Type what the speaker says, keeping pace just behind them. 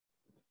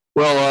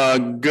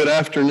Good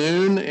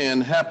afternoon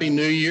and Happy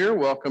New Year.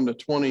 Welcome to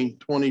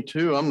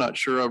 2022. I'm not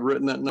sure I've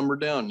written that number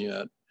down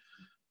yet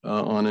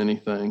on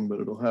anything, but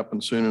it'll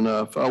happen soon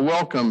enough.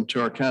 Welcome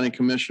to our County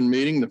Commission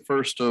meeting, the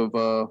first of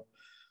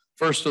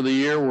the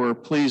year. We're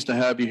pleased to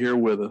have you here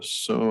with us.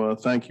 So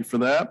thank you for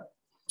that.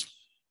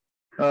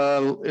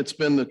 It's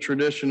been the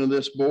tradition of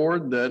this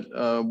board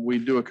that we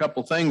do a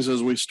couple things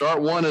as we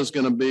start. One is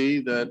going to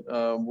be that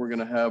we're going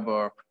to have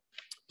our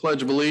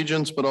Pledge of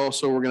Allegiance, but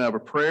also we're going to have a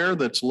prayer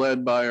that's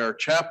led by our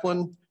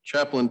chaplain,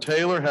 Chaplain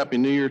Taylor. Happy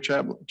New Year,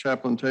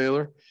 Chaplain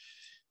Taylor.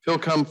 If he'll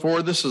come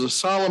forward, this is a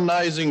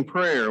solemnizing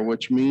prayer,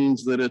 which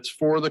means that it's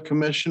for the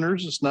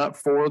commissioners. It's not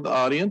for the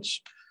audience.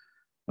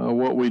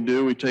 What we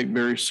do, we take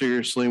very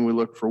seriously and we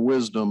look for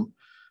wisdom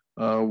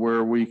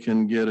where we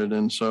can get it.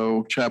 And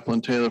so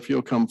Chaplain Taylor, if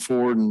you'll come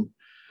forward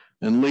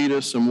and lead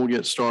us and we'll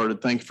get started.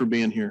 Thank you for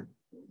being here.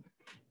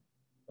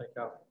 Thank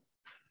you.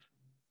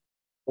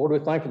 Lord, we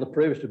thank you for the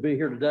privilege to be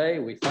here today.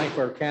 We thank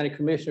our county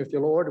commissioners, dear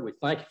Lord. We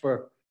thank you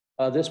for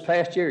this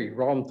past year. You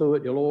brought them through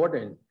it, dear Lord.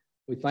 And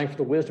we thank you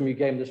for the wisdom you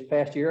gave them this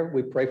past year.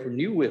 We pray for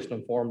new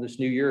wisdom for them this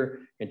new year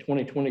in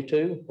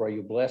 2022. Pray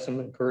you bless them,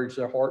 encourage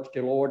their hearts,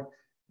 dear Lord,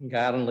 and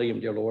guide and lead them,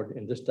 dear Lord.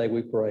 And this day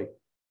we pray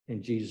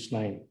in Jesus'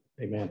 name.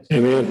 Amen.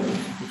 Amen.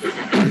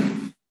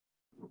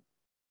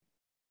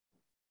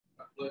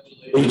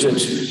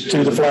 Allegiance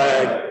to the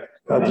flag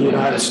of the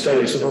United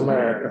States of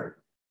America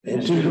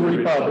and to the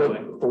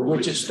republic for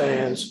which it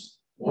stands,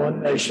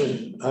 one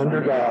nation, under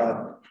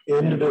God,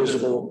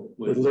 indivisible,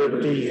 with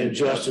liberty and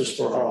justice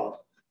for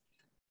all.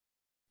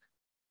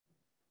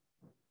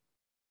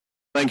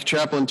 Thank you,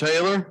 Chaplain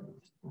Taylor.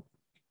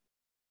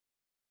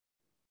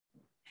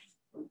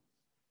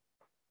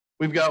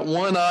 We've got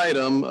one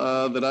item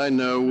that I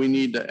know we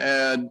need to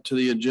add to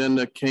the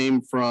agenda.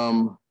 Came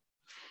from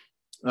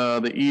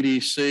the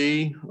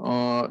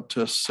EDC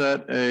to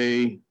set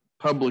a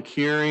public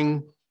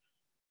hearing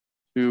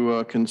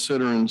to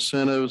consider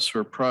incentives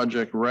for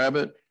Project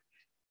Rabbit.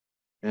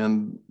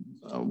 And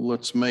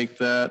let's make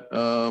that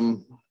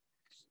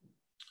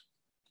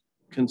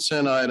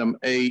consent item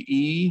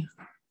AE.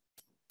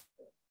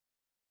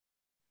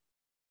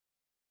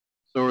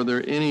 So are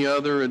there any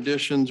other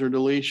additions or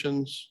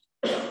deletions?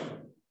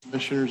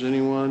 Commissioners,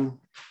 anyone?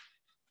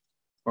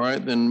 All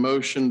right, then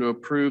motion to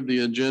approve the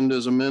agenda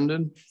as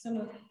amended.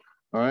 All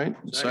right,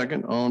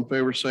 second. All in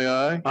favor say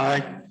aye.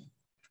 Aye.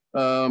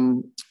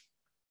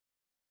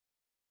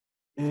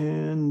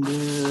 And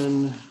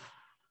then,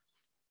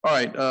 all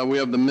right, we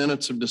have the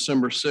minutes of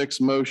December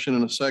 6th, motion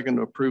and a second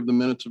to approve the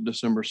minutes of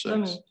December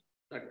 6th.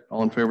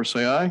 All in favor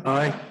say aye.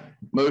 Aye.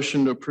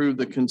 Motion to approve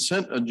the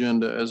consent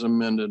agenda as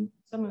amended.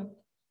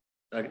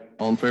 Second.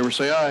 All in favor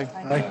say aye.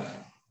 Aye.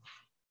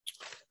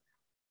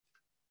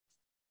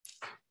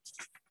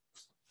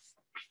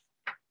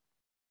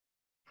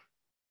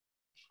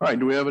 All right,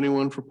 do we have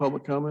anyone for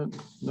public comment?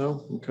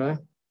 No? Okay.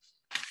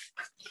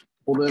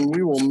 Well, then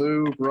we will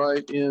move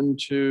right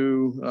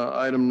into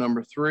item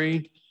number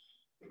 3,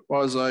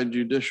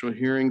 Quasi-Judicial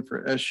Hearing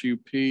for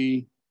SUP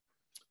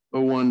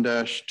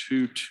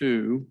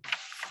 01-22.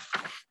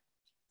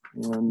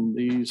 And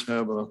these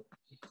have a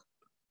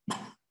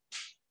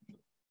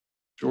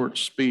short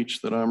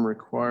speech that I'm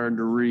required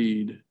to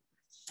read.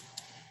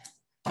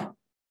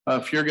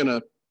 If you're going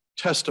to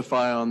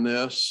testify on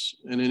this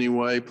in any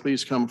way,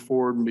 please come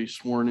forward and be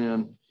sworn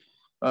in.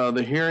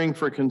 The hearing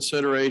for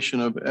consideration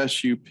of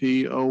SUP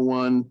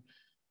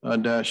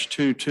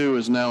 01-22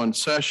 is now in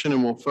session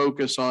and will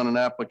focus on an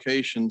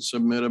application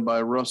submitted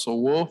by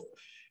Russell Wolf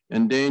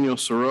and Daniel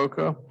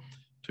Soroka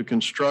to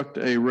construct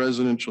a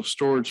residential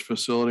storage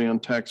facility on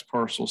tax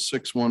parcel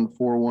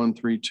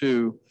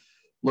 614132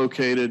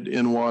 located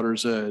in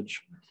Water's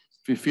Edge.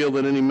 If you feel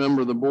that any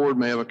member of the board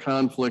may have a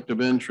conflict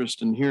of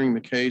interest in hearing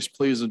the case,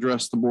 please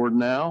address the board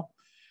now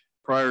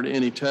prior to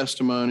any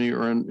testimony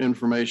or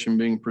information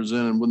being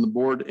presented. When the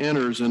board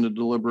enters into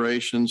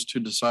deliberations to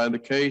decide the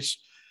case,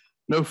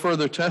 no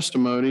further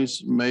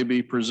testimonies may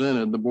be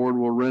presented. The board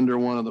will render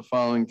one of the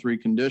following 3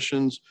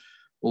 conditions: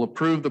 will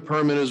approve the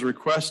permit as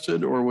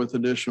requested or with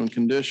additional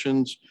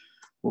conditions,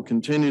 will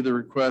continue the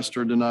request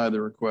or deny the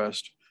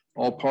request.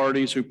 All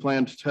parties who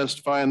plan to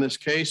testify in this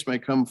case may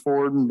come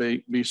forward and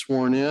be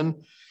sworn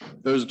in.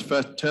 Those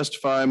that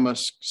testify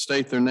must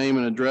state their name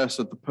and address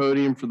at the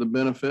podium for the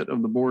benefit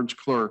of the board's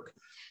clerk.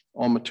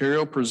 All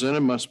material presented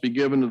must be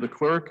given to the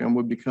clerk and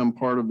would become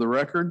part of the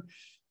record.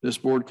 This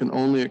board can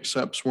only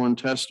accept sworn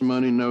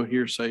testimony. No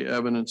hearsay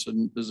evidence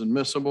is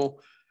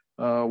admissible.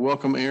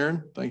 Welcome,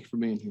 Aaron. Thank you for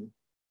being here.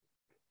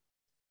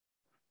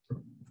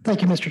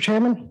 Thank you, Mr.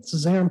 Chairman. This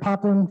is Aaron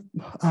Poplin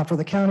for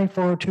the county,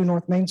 402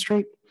 North Main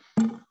Street.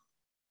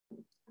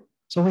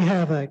 So we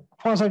have a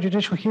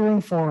quasi-judicial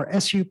hearing for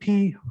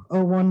SUP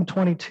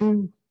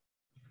 01-22.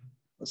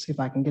 Let's see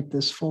if I can get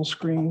this full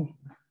screen.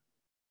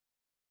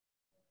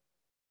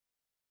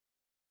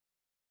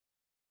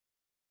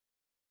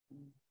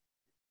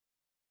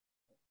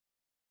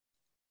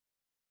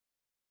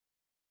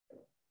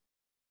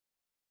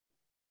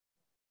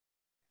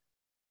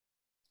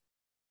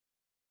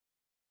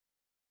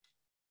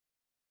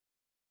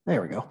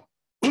 There we go.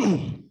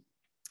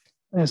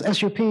 There's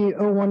SUP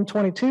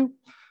 0122,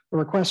 a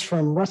request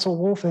from Russell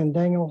Wolf and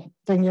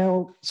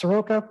Danielle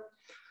Soroka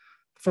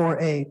for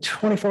a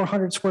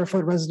 2,400 square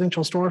foot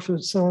residential storage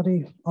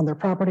facility on their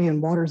property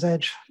in Water's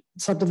Edge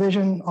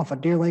subdivision off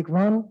of Deer Lake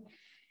Run,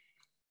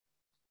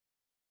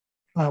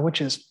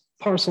 which is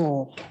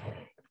parcel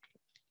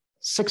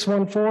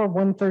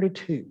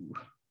 614-132.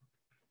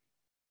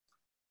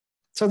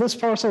 So this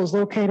parcel is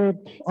located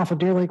off of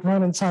Deer Lake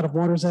Run inside of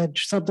Water's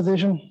Edge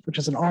subdivision, which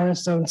is an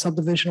RS zone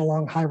subdivision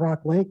along High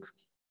Rock Lake.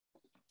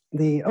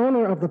 The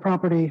owner of the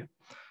property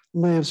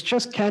lives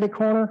just catty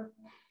corner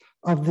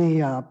of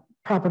the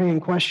property in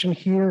question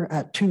here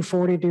at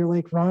 240 Deer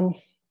Lake Run.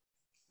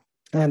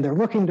 And they're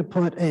looking to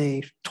put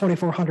a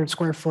 2,400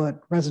 square foot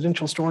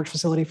residential storage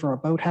facility for a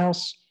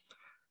boathouse.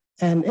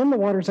 And in the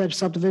Water's Edge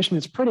subdivision,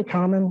 it's pretty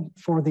common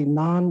for the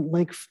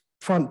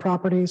non-lakefront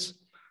properties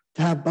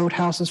to have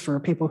boathouses for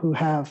people who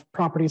have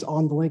properties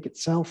on the lake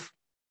itself.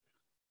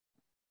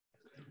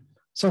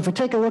 So if we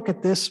take a look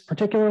at this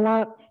particular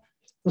lot,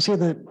 we'll see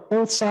that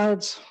both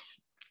sides,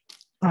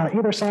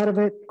 either side of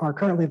it, are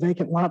currently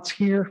vacant lots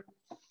here.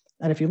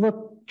 And if you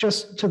look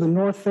just to the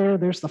north there,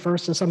 there's the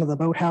first of some of the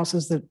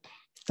boathouses that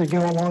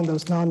go along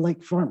those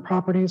non-lakefront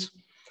properties.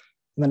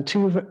 And then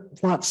 2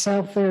 lots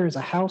south there is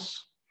a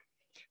house.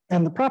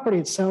 And the property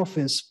itself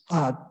is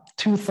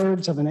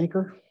 2/3 of an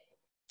acre.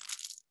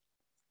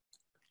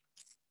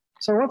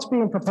 So what's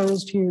being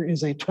proposed here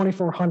is a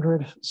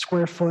 2,400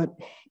 square foot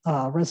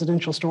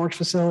residential storage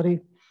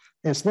facility.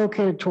 It's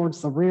located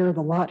towards the rear of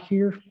the lot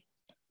here.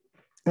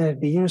 And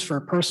it'd be used for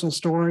personal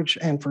storage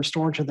and for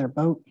storage of their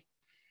boat.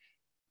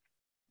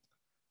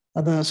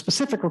 The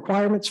specific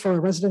requirements for a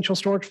residential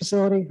storage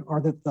facility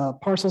are that the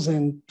parcel's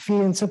in fee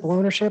and simple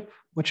ownership,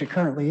 which it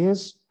currently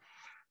is,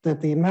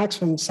 that the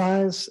maximum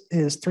size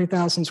is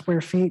 3,000 square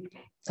feet,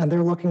 and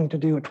they're looking to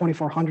do a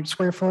 2,400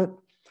 square foot.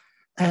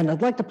 And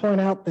I'd like to point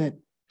out that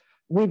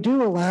we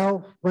do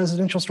allow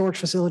residential storage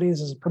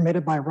facilities as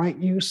permitted by right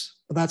use,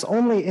 but that's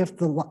only if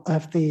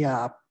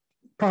the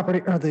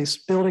property or this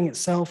building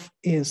itself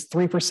is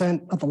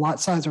 3% of the lot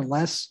size or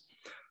less.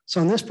 So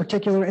in this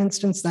particular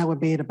instance, that would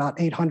be at about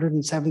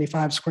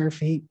 875 square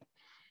feet.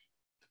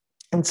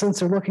 And since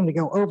they're looking to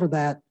go over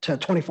that to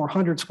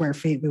 2,400 square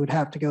feet, we would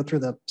have to go through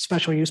the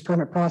special use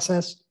permit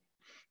process,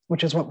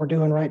 which is what we're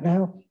doing right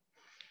now.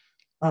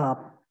 And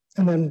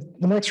then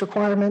the next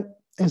requirement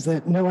is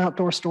that no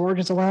outdoor storage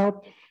is allowed,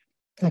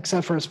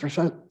 except for as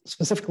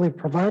specifically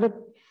provided,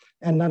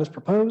 and none is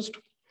proposed.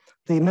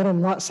 The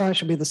minimum lot size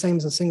should be the same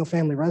as a single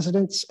family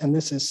residence, and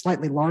this is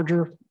slightly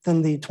larger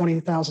than the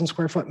 20,000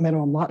 square foot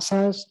minimum lot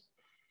size.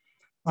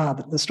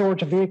 The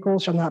storage of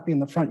vehicles shall not be in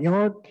the front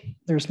yard.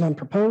 There's none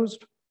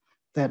proposed.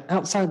 That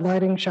outside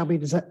lighting shall be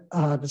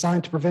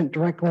designed to prevent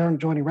direct glare on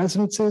adjoining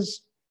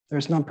residences.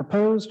 There's none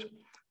proposed.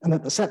 And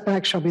that the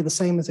setbacks shall be the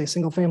same as a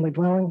single family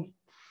dwelling.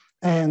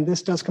 And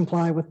this does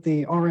comply with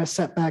the RS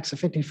setbacks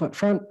of 50-foot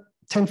front,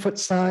 10-foot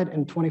side,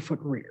 and 20-foot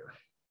rear.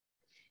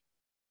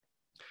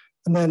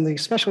 And then the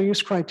special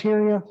use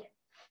criteria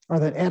are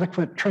that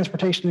adequate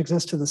transportation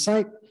exists to the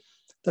site,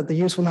 that the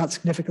use will not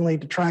significantly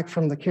detract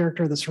from the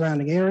character of the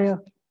surrounding area,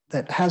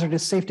 that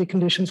hazardous safety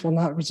conditions will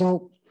not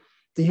result,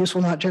 the use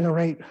will not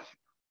generate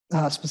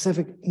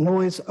specific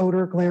noise,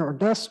 odor, glare, or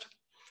dust,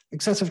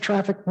 excessive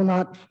traffic will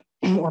not,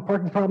 or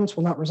parking problems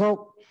will not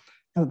result,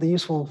 and that the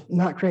use will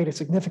not create a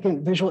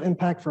significant visual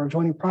impact for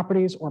adjoining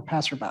properties or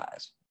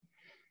passerbys.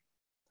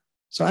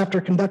 So after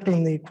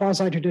conducting the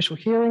quasi-judicial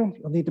hearing,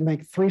 you'll need to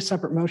make 3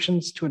 separate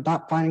motions to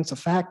adopt findings of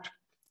fact.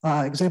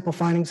 Example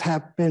findings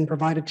have been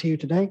provided to you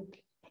today.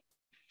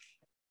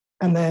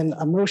 And then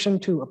a motion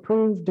to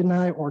approve,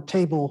 deny, or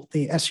table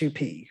the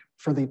SUP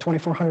for the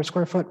 2,400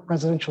 square foot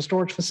residential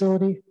storage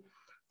facility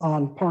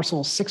on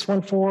parcel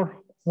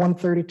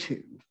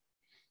 614-132.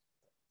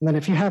 And then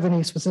if you have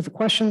any specific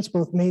questions,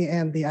 both me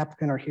and the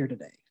applicant are here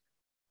today.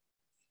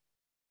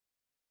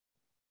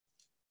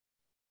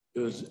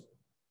 Does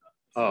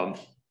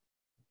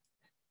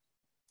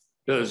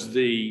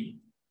the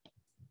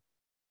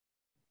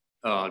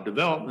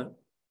development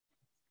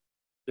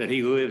that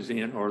he lives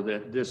in, or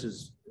that this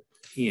is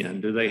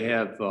in, do they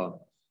have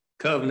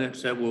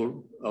covenants that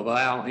will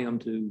allow him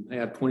to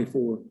have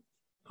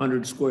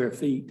 2,400 square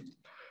feet?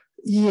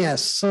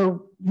 Yes,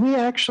 so we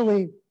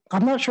actually,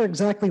 I'm not sure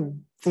exactly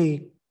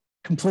the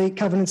complete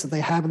covenants that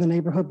they have in the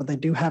neighborhood, but they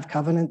do have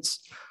covenants.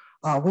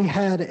 We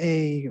had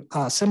a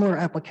similar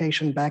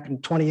application back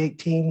in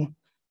 2018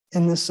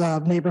 in this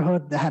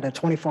neighborhood that had a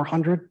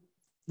 2,400,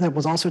 that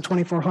was also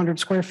 2,400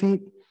 square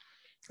feet,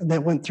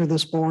 that went through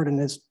this board and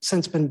has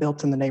since been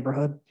built in the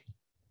neighborhood.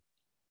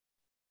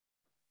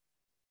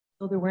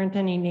 So there weren't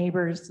any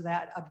neighbors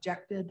that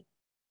objected?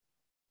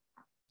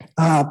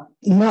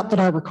 Not that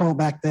I recall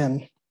back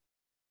then.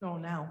 Oh,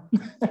 now.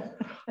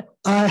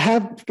 I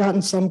have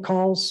gotten some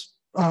calls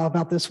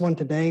about this one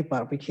today,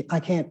 but I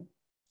can't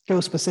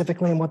go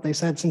specifically in what they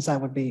said since that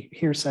would be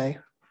hearsay.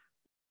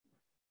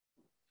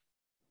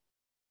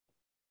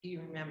 Do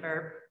you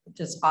remember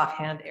just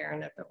offhand,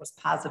 Aaron, if it was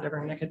positive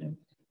or negative?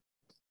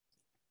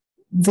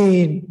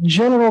 The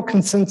general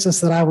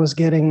consensus that I was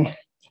getting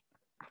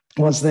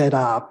was that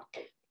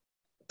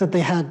that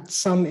they had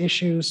some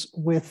issues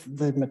with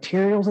the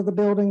materials of the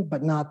building,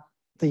 but not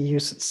the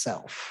use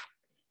itself.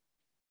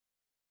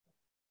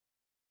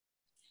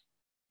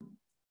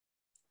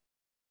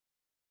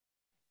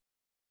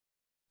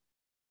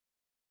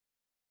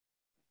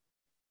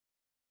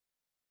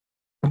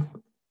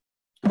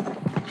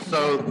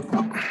 So,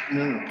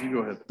 no, you go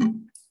ahead.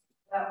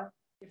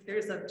 If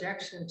there's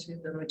objection to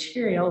the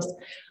materials,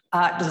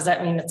 does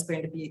that mean it's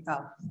going to be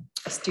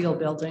a steel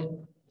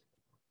building?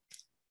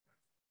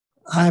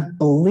 I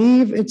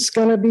believe it's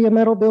going to be a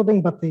metal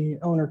building, but the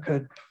owner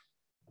could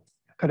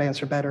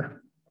answer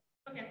better.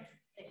 Okay.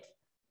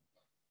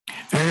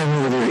 And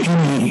are there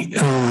any,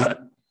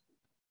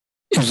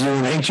 is there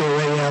an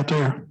HOA out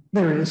there?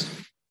 There is.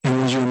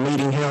 And was your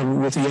meeting held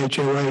with the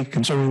HOA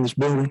concerning this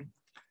building?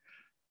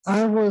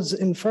 I was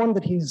informed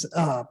that he's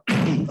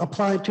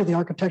applied to the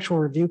Architectural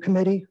Review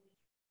Committee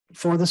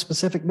for the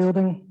specific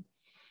building.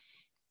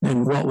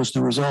 And what was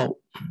the result?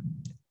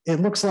 It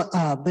looks like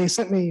they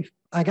sent me,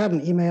 I got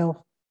an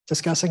email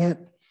discussing it,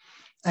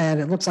 and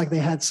it looks like they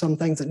had some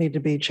things that need to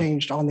be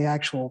changed on the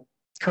actual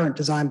current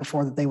design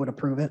before that they would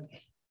approve it.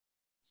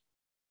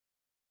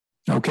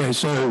 Okay,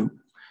 so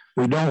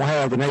we don't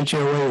have an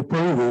HOA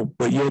approval,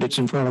 but yet it's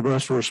in front of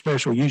us for a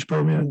special use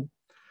permit?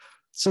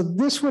 So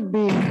this would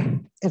be,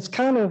 it's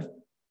kind of,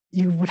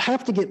 you would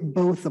have to get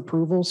both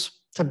approvals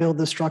to build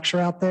the structure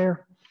out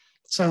there.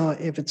 So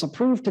if it's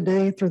approved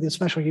today through the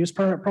special use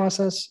permit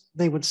process,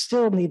 they would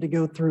still need to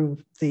go through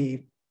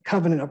the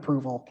covenant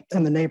approval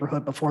in the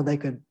neighborhood before they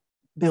could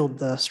build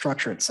the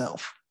structure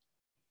itself.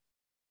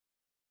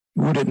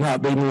 Would it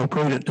not be more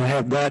prudent to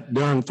have that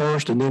done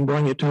first and then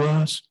bring it to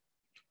us?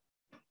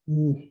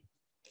 I'm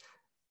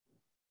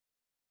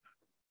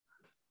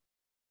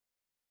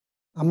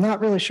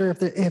not really sure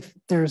if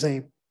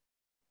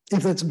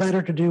it's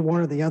better to do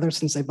one or the other,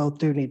 since they both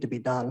do need to be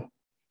done.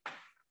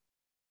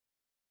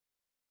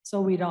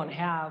 So we don't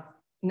have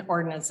an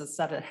ordinance that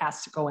said it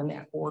has to go in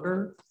that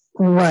order?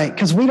 Right,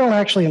 because we don't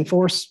actually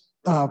enforce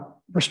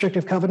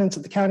restrictive covenants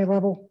at the county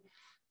level.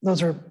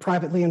 Those are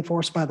privately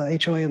enforced by the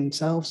HOA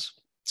themselves.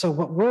 So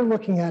what we're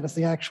looking at is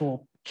the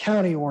actual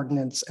county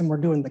ordinance, and we're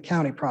doing the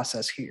county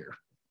process here.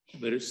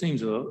 But it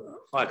seems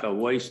like a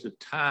waste of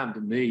time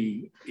to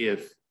me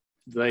if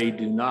they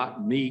do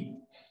not meet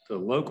the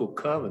local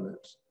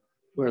covenants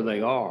where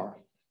they are,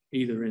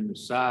 either in the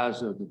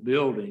size of the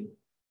building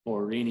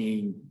or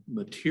any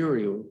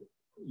material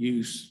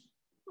use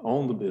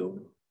on the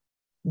building.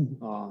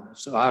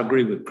 So I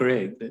agree with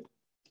Craig that.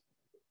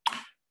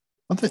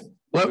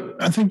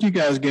 I think you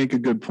guys make a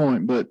good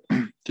point, but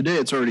today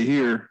it's already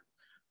here.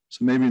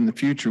 So maybe in the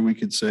future we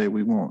could say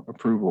we want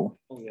approval.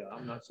 Oh yeah,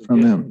 I'm not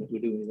from them. suggesting that we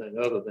do anything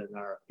other than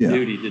our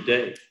duty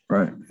today.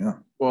 Right. Yeah.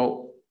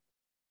 Well,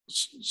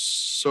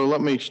 so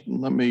let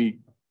me,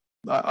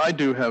 I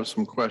do have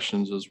some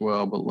questions as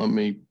well, but let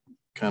me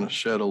kind of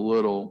shed a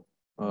little,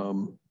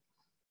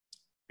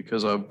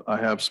 because I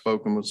have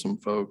spoken with some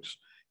folks.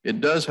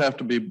 It does have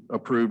to be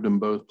approved in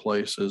both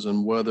places,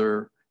 and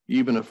whether,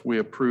 even if we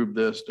approve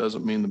this,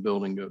 doesn't mean the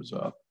building goes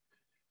up.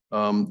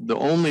 The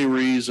only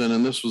reason,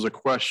 and this was a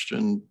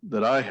question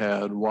that I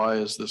had, why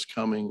is this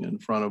coming in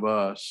front of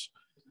us,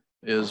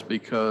 is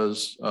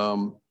because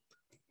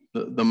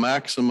the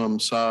maximum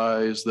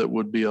size that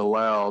would be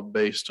allowed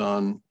based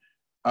on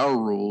our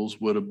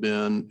rules would have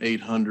been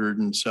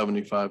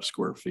 875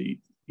 square feet,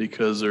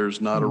 because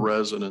there's not a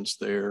residence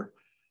there.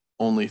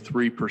 Only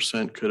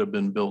 3% could have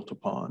been built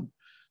upon.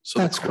 So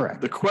that's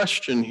correct. The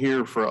question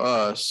here for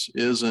us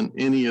isn't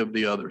any of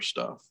the other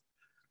stuff.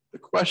 The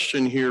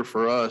question here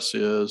for us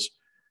is,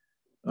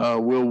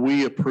 will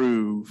we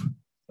approve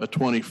a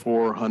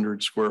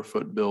 2,400 square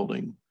foot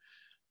building?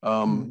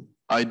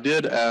 I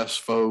did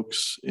ask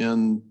folks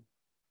in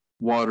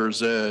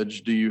Water's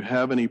Edge, do you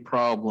have any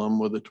problem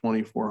with a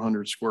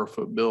 2,400 square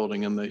foot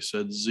building? And they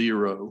said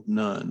zero,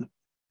 none.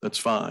 That's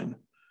fine.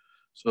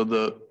 So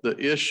the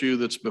issue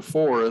that's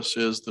before us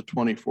is the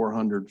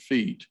 2,400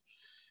 feet,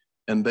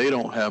 and they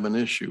don't have an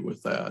issue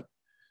with that.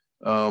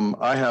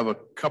 I have a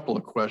couple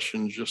of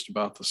questions just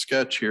about the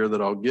sketch here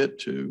that I'll get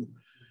to,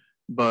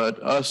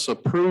 but us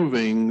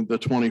approving the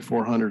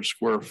 2,400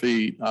 square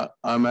feet,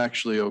 I'm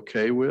actually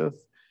okay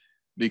with,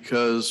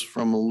 because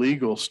from a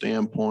legal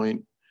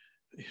standpoint,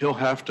 he'll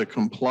have to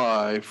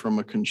comply from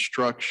a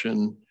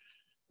construction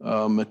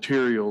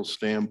materials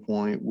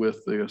standpoint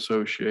with the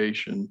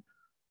association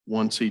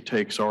once he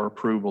takes our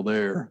approval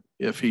there.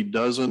 If he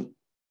doesn't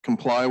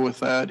comply with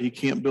that, he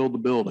can't build the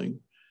building.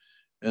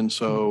 And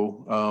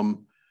so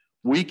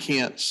we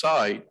can't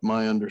cite,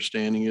 my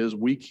understanding is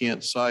we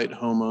can't cite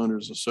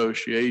homeowners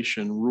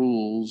association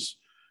rules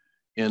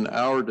in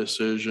our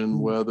decision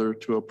whether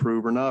to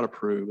approve or not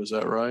approve. Is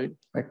that right?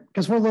 Right,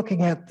 because we're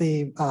looking at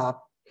the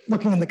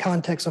looking in the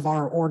context of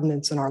our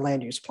ordinance and our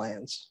land use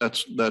plans.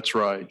 That's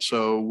right.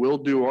 So we'll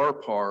do our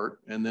part,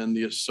 and then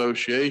the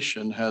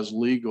association has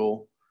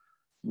legal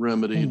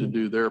remedy to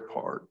do their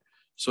part.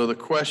 So the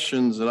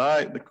questions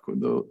that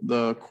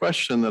the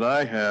question that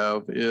I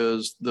have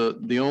is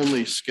the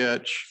only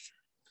sketch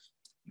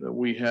that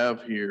we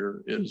have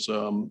here is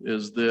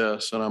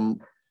this,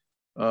 and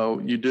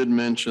you did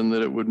mention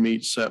that it would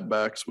meet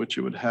setbacks, which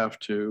it would have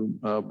to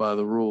by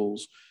the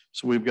rules.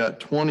 So we've got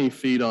 20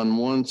 feet on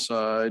one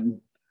side,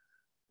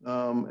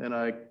 and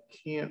I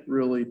can't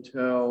really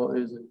tell,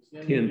 is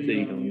it 10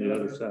 feet on the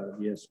other side,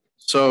 yes.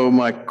 So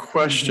my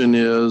question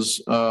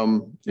is,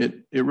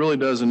 it really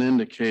doesn't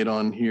indicate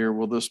on here,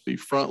 will this be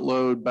front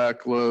load,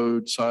 back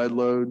load, side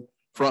load,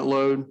 front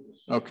load?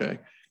 Okay,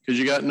 because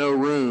you got no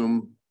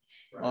room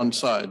on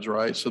sides,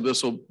 right? So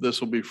this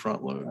will be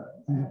front load.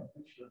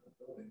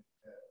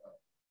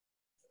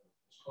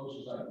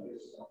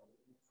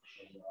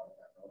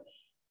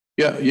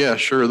 Yeah,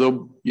 sure.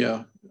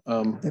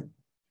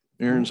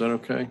 Aaron, is that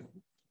okay?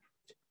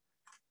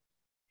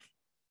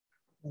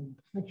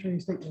 Make sure you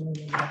state your name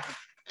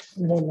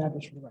and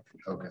address for the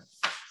record. Okay.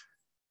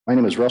 My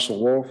name is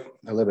Russell Wolf.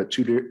 I live at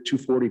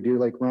 240 Deer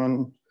Lake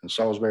Run in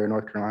Salisbury,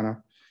 North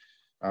Carolina.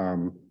 I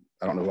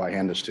don't know who I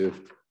hand this to.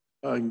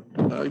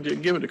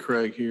 Give it to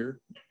Craig here.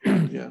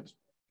 Yes.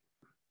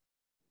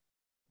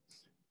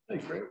 Hey,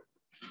 Craig.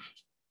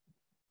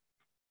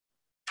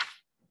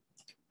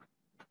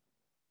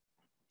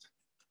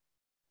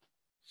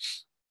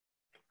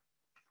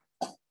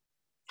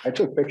 I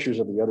took pictures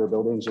of the other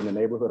buildings in the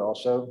neighborhood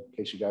also,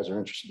 in case you guys are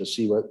interested to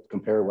see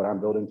compare what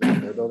I'm building to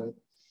what they're building.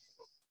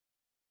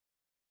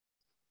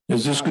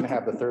 Is this going to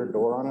have the third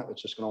door on it?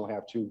 It's just going to only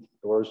have 2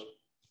 doors.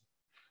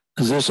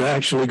 Is this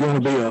actually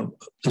going to be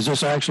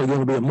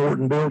a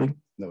Morton building?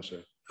 No,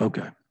 sir.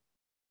 Okay.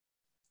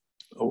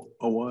 Oh,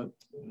 what?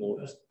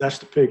 That's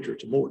the picture.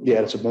 It's a Morton. Yeah,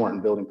 it's a Morton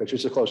building picture.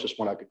 It's the closest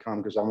one I could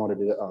come because I wanted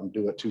to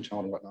do a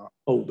two-tone and whatnot.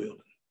 Old building.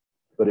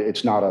 But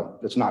it's not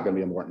going to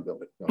be a Morton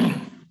building. No.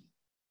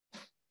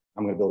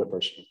 I'm going to build it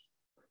personally.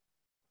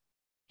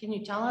 Can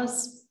you tell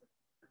us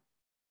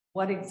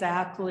what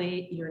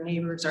exactly your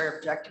neighbors are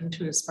objecting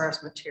to as far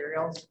as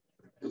materials?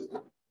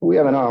 We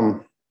haven't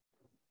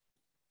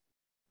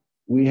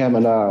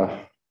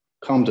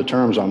come to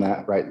terms on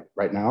that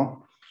right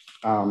now.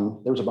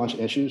 There was a bunch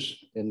of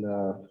issues in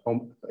the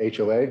home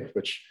HOA,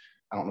 which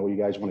I don't know you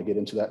guys want to get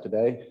into that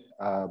today,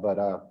 but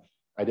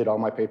I did all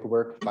my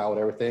paperwork, filed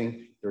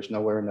everything. There's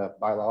nowhere in the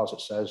bylaws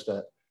that says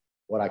that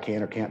what I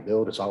can or can't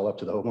build. It's all up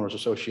to the homeowners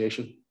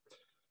association.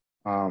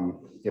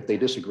 If they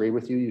disagree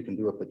with you, you can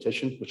do a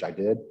petition, which I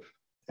did.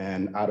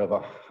 And out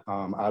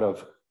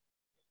of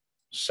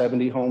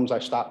 70 homes I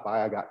stopped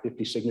by, I got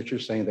 50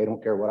 signatures saying they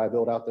don't care what I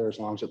build out there as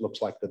long as it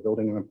looks like the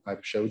building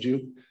I've showed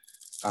you.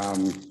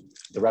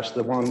 The rest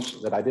of the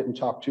ones that I didn't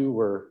talk to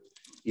were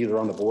either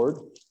on the board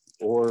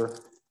or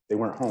they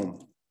weren't home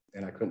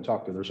and I couldn't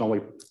talk to. There's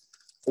only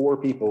 4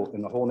 people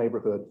in the whole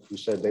neighborhood who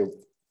said they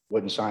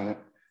wouldn't sign it.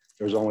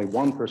 There's only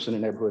 1 person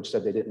in the neighborhood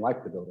said they didn't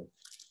like the building.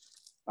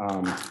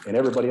 And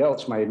everybody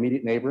else, my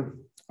immediate neighbor,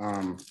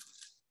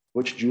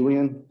 Butch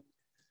Julian,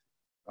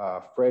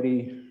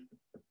 Freddie,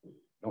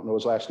 don't know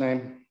his last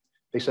name.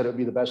 They said it would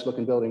be the best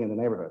looking building in the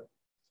neighborhood,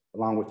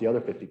 along with the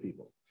other 50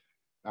 people.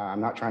 I'm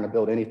not trying to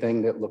build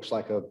anything that looks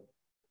like a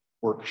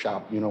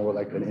workshop, you know, or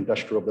like an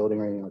industrial building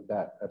or anything like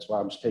that. That's why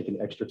I'm just taking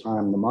extra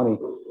time and the money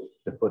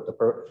to put the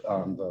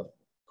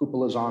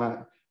cupolas on it,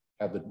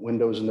 have the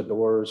windows in the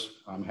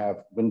doors,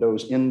 have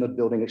windows in the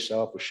building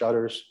itself with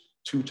shutters,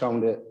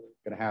 two-toned it,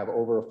 gonna have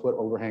over a foot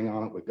overhang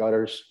on it with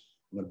gutters.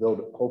 I'm gonna build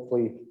it,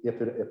 hopefully,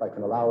 if I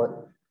can allow it,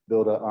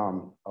 build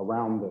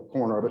around the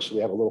corner of it so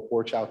we have a little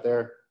porch out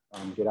there,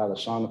 get out of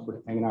the sun if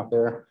we're hanging out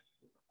there.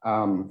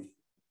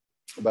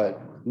 But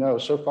no,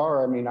 so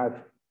far, I mean,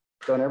 I've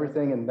done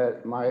everything and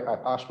that I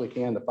possibly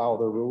can to follow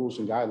their rules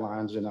and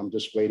guidelines, and I'm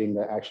just waiting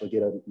to actually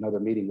get another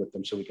meeting with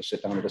them so we can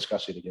sit down and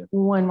discuss it again.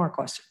 One more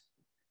question.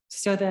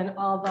 So then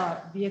all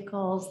the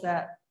vehicles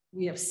that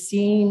we have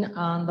seen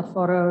on the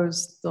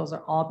photos, those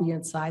are all be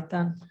inside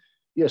then?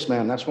 Yes,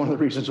 ma'am. That's one of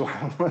the reasons why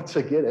I want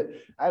to get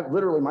it.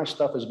 My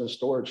stuff has been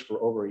storage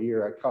for over a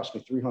year. It cost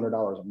me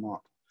 $300 a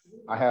month.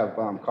 I have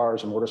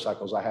cars and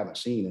motorcycles I haven't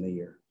seen in a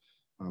year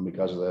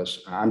because of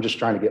this. I'm just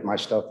trying to get my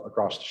stuff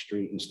across the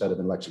street instead of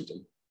in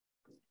Lexington.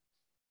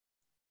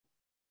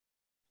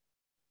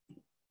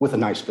 With a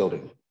nice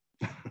building.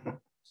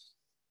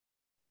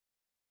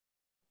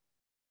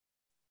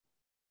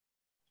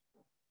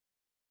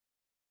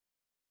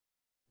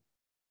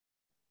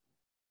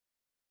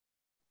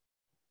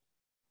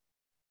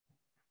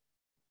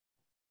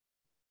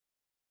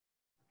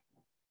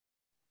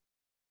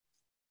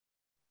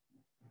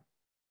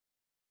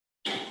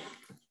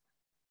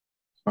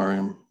 Sorry,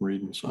 I'm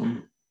reading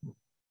some.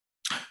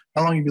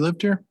 How long have you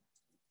lived here?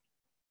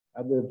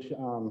 I lived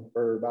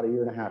for about 1.5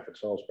 years at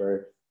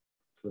Salisbury.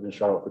 Lived in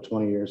Charlotte for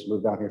 20 years,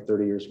 moved down here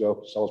 30 years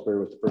ago. Salisbury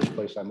was the first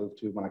place I moved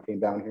to when I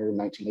came down here in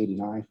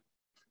 1989.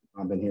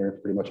 I've been here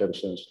pretty much ever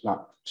since,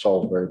 not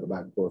Salisbury, but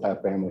back and forth,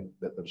 have family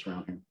that lives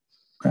around here.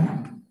 Okay.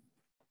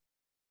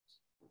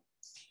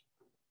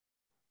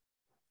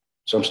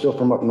 So I'm still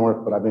from up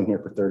north, but I've been here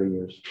for 30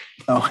 years.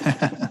 Oh.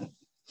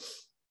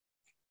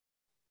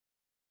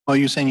 Oh,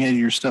 you're saying you had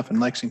your stuff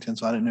in Lexington,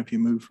 so I didn't know if you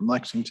moved from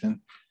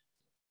Lexington.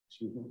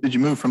 Did you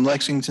move from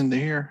Lexington to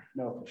here?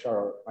 No, from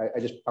Charlotte. I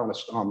just found a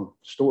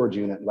storage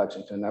unit in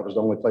Lexington. That was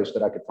the only place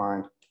that I could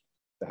find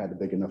that had the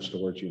big enough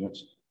storage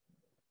units.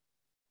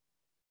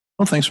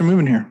 Well, thanks for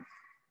moving here.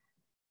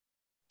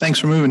 Thanks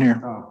for moving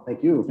here. Oh,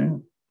 thank you. Yeah.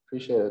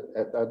 Appreciate it.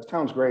 The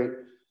town's great.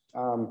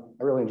 I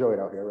really enjoy it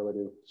out here. I really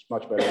do. It's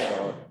much better than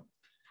Charlotte.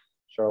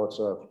 Charlotte's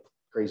a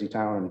crazy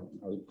town, and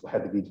I was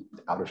glad to be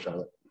out of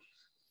Charlotte.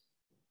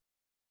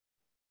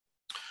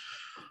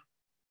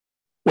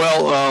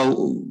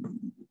 Well,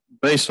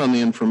 based on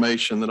the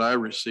information that I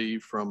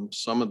received from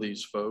some of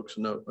these folks,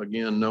 no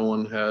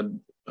one had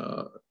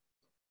a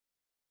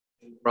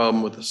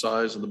problem with the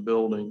size of the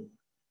building.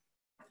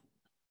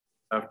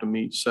 Have to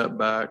meet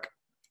setback.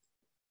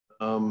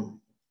 Have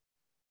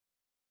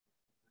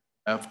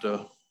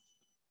to.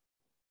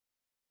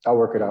 I'll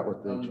work it out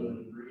with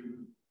them.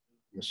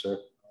 Yes, sir.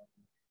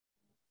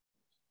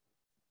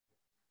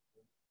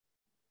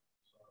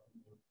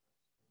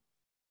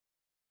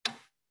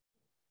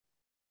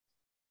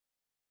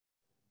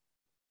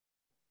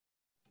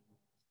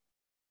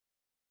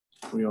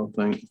 We all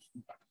think.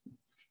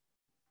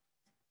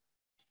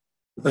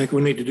 I think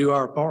we need to do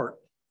our part.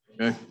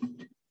 Okay.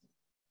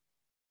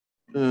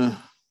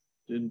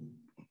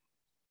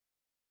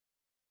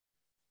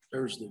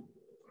 There's the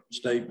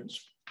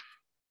statements.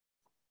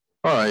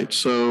 All right,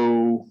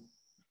 so,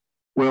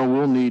 well,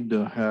 we'll need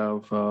to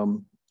have,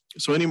 so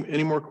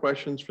any more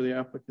questions for the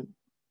applicant?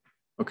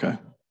 Okay,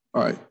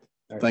 all right,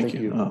 thank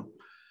you.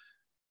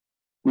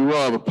 We will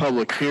have a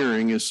public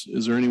hearing. Is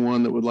there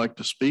anyone that would like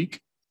to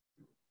speak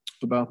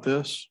about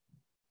this?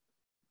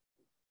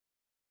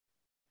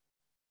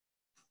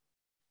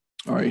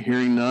 All right,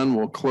 hearing none,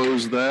 we'll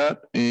close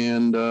that.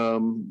 And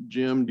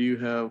Jim, do you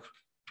have?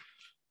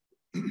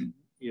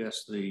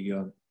 Yes,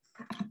 the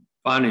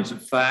findings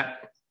of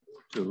fact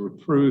to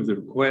approve the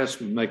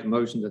request, we make a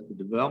motion that the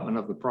development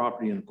of the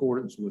property in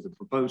accordance with the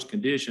proposed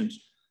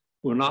conditions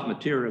will not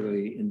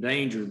materially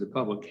endanger the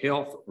public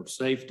health or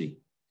safety.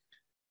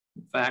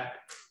 In fact,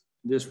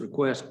 this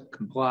request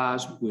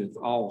complies with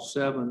all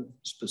 7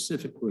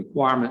 specific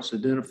requirements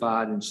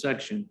identified in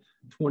section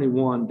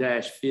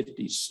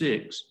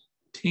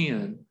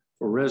 21-5610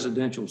 for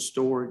residential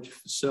storage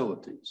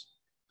facilities.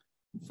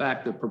 In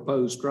fact, the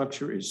proposed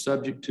structure is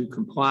subject to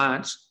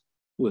compliance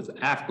with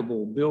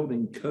applicable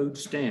building code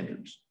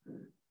standards.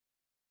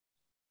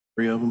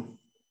 3 of them?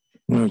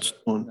 No, it's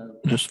one.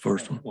 Just the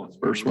first one.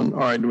 First one. All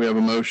right, do we have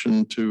a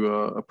motion to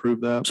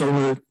approve that? So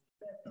moved.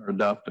 Or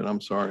adopt it,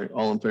 I'm sorry.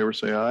 All in favor,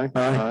 say aye.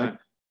 Aye.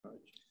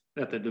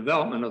 That the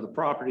development of the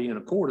property in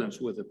accordance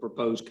with the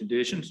proposed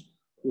conditions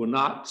will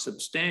not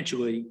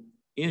substantially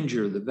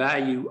injure the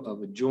value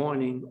of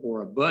adjoining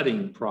or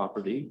abutting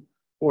property,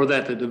 or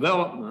that the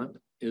development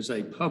is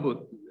a public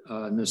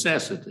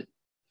necessity.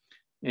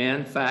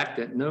 And fact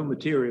that no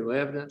material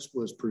evidence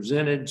was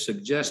presented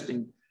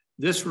suggesting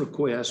this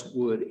request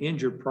would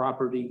injure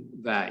property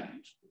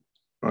values.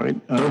 All right.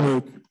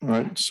 All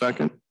right.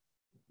 Second.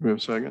 We have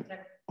a second.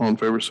 All in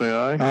favor, say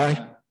aye.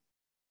 Aye.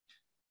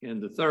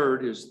 And the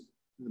third is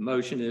the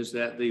motion is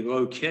that the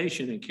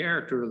location and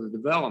character of the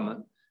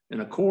development in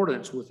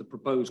accordance with the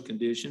proposed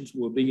conditions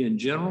will be in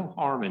general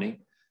harmony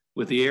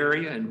with the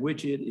area in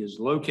which it is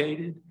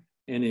located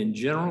and in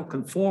general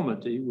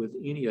conformity with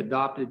any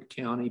adopted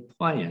county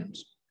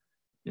plans.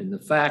 And the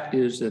fact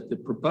is that the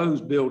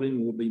proposed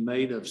building will be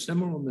made of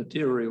similar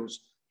materials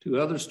to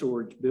other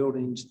storage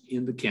buildings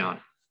in the county.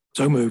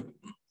 So moved.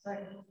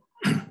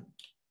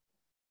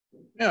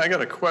 Yeah, I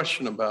got a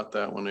question about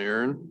that one,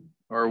 Aaron.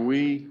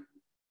 Proposed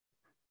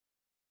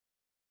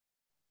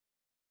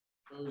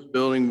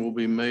building will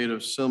be made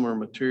of similar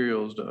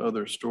materials to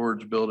other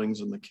storage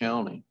buildings in the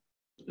county.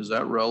 Is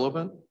that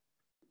relevant?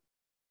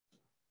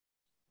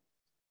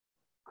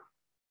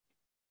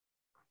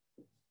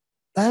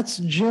 That's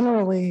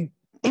generally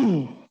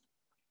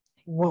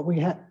what we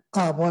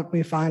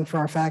find for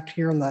our fact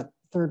here in that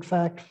third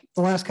fact.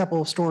 The last couple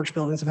of storage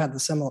buildings have had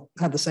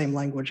the same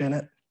language in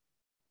it.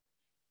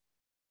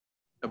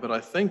 Yeah, but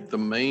I think the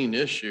main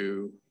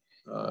issue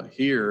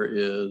here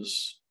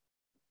is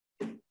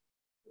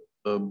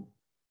the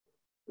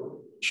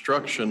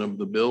construction of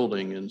the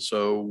building. And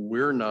so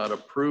we're not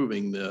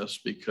approving this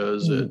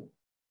because you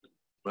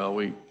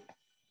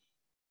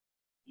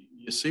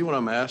see what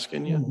I'm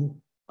asking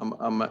you?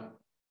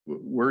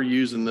 We're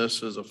using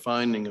this as a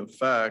finding of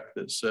fact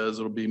that says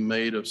it'll be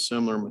made of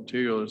similar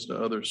materials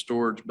to other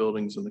storage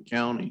buildings in the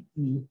county.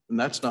 And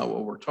that's not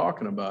what we're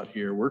talking about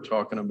here. We're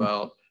talking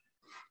about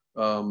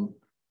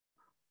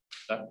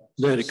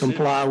that it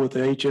comply with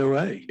the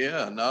HOA.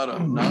 Yeah, not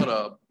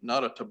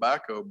a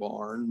tobacco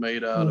barn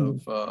made out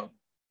of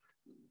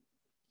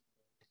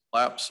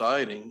lap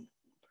siding.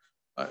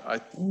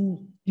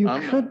 You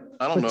could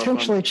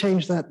potentially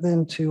change that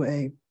then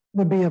to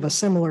would be of a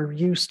similar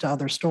use to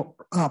other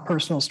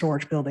personal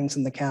storage buildings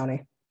in the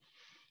county.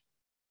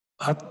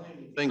 I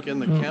think in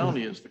the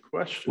county is the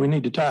question. We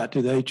need to tie it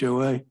to the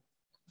HOA.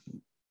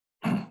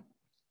 You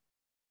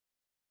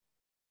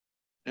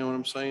know what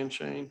I'm saying,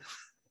 Shane?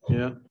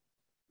 Yeah.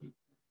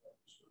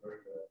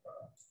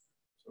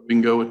 We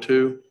can go with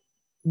 2.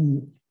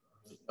 Do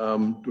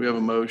we have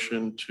a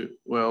motion to,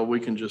 well, we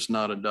can just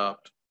not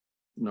adopt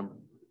number,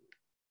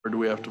 or do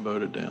we have to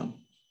vote it down?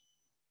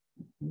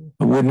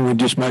 Wouldn't we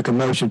just make a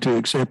motion to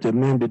accept the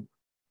amended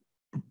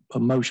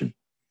motion?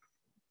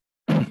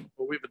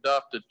 Well, we've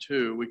adopted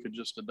 2. We could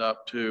just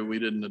adopt 2. We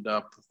didn't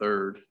adopt the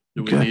 3rd.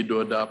 Do we Okay. need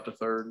to adopt a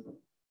 3rd?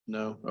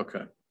 No?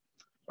 Okay.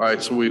 All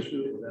right, so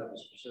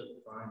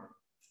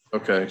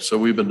okay, so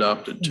we've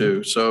adopted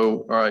 2.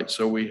 So, all right,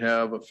 so we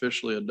have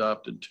officially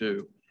adopted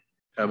 2.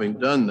 Having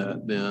done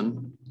that,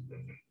 then.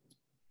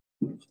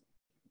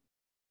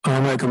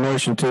 I'll make a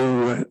motion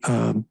to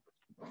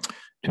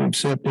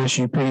accept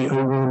SUP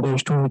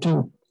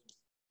 01-22.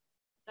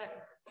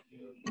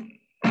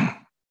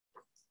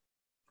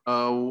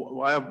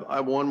 I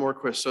have one more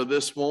question. So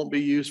this won't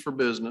be used for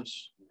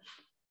business.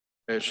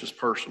 Okay, it's just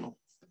personal.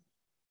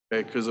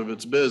 Okay, because if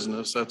it's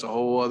business, that's a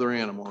whole other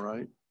animal,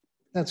 right?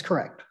 That's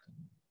correct.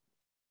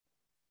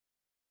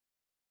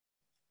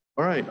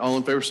 All right, all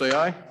in favor say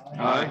aye.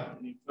 Aye.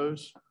 Any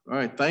opposed? All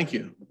right, thank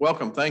you.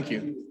 Welcome, thank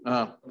you.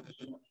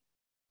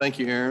 Thank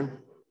you, Aaron.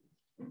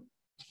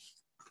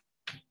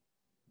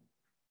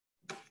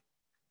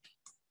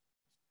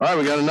 All right,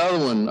 we got another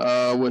one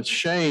with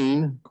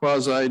Shane,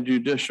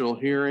 quasi-judicial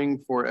hearing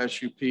for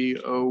SUP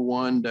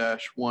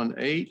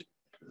 01-18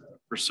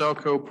 for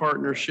Cellco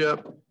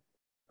partnership.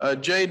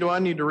 Jay, do I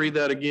need to read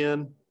that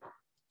again?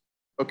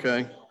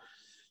 Okay.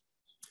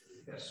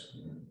 Yes.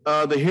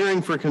 The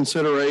hearing for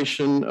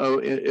consideration,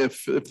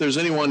 if there's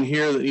anyone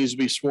here that needs to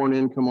be sworn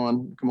in, come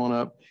on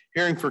up.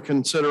 Hearing for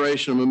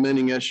consideration of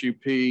amending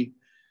SUP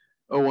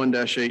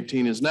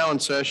 01-18 is now in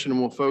session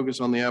and will focus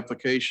on the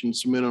application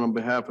submitted on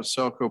behalf of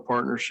Cellco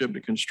Partnership to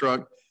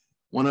construct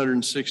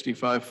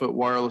 165-foot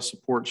wireless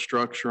support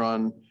structure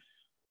on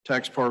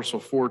tax parcel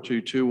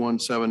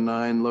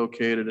 422-179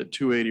 located at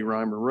 280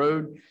 Reimer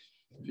Road.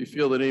 If you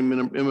feel that any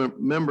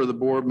member of the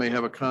board may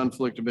have a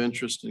conflict of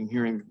interest in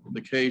hearing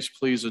the case,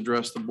 please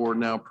address the board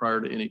now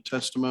prior to any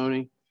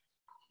testimony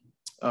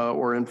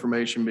or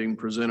information being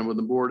presented. When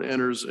the board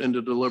enters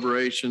into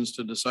deliberations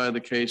to decide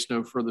the case,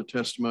 no further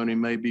testimony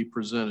may be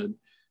presented.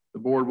 The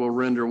board will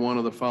render one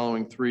of the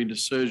following 3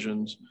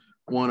 decisions.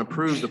 1,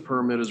 approve the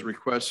permit as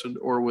requested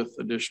or with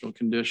additional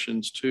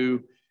conditions.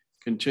 2,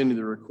 continue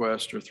the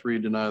request, or 3,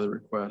 deny the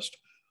request.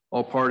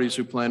 All parties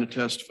who plan to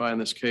testify in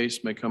this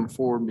case may come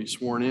forward and be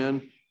sworn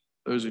in.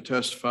 Those who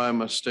testify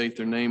must state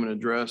their name and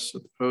address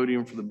at the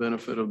podium for the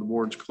benefit of the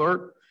board's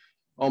clerk.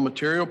 All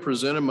material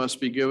presented must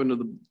be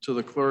given to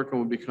the clerk and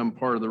will become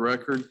part of the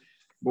record.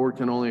 Board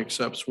can only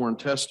accept sworn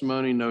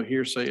testimony. No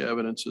hearsay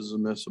evidence is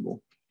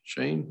admissible.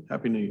 Shane,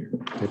 Happy New Year.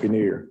 Happy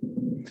New Year.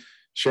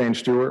 Shane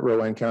Stewart,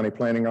 Rowan County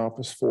Planning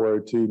Office,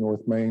 402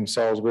 North Main,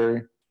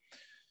 Salisbury.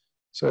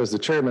 So as the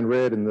chairman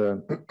read in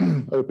the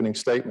opening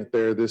statement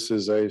there, this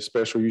is a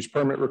special use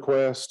permit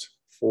request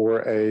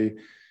for a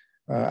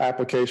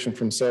application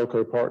from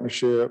Cellco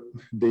Partnership,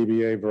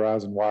 DBA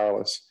Verizon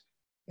Wireless.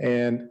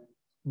 And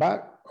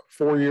about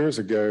 4 years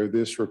ago,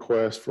 this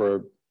request for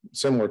a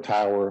similar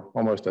tower,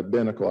 almost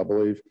identical, I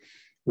believe,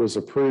 was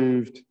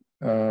approved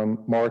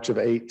March of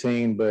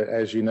 18. But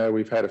as you know,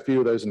 we've had a few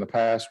of those in the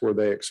past where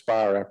they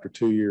expire after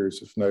 2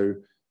 years if no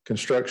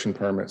construction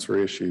permits are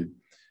issued.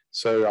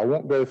 So I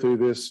won't go through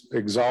this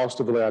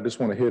exhaustively. I just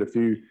want to hit a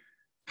few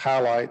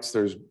highlights.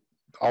 There's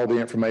all the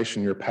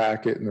information in your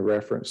packet and the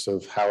reference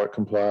of how it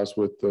complies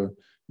with the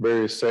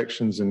various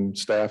sections and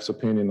staff's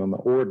opinion on the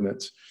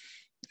ordinance.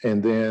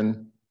 And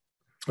then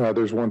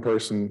there's one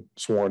person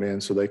sworn in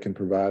so they can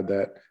provide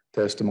that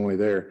testimony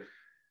there.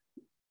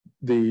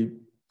 The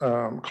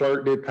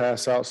clerk did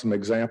pass out some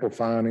example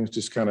findings.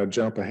 Just kind of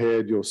jump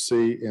ahead. You'll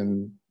see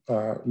in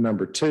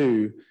number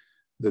 2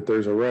 that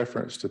there's a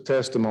reference to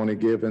testimony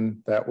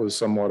given. That was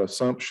somewhat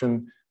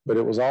assumption, but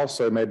it was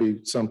also maybe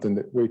something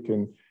that we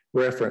can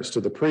reference to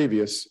the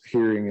previous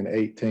hearing in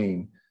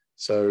 18.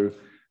 So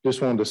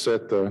just wanted to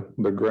set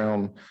the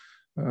ground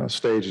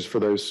stages for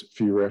those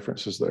few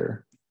references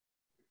there.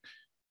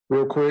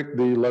 Real quick,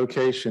 the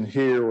location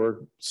here, we're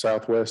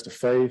southwest of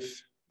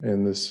Faith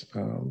in this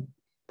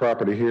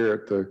property here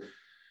at the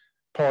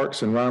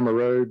Parks and Reimer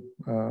Road,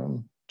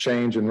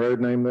 change in road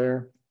name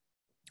there.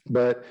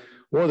 But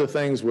one of the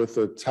things with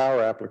the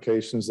tower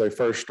applications they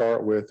first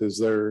start with is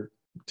there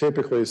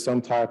typically is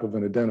some type of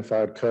an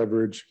identified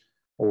coverage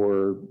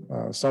or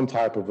some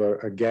type of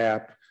a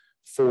gap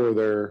for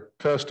their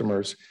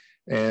customers.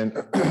 And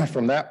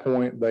from that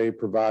point, they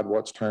provide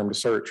what's termed a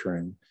search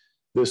ring.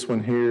 This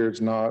one here is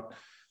not,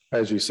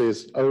 as you see,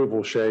 it's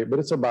oval shape, but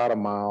it's about a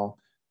mile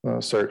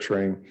search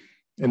ring.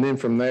 And then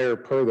from there,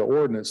 per the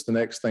ordinance, the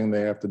next thing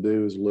they have to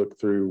do is look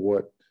through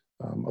what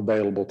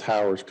available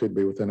towers could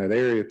be within that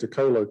area to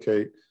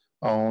co-locate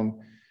on.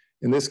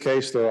 In this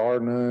case, there are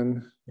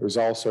none. There's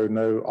also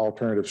no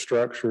alternative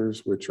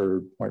structures, which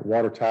are like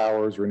water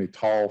towers or any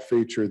tall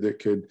feature that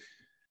could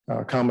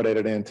accommodate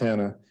an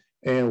antenna,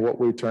 and what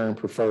we term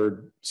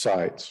preferred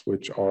sites,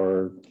 which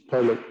are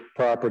public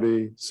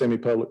property,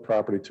 semi-public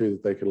property too,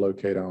 that they could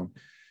locate on.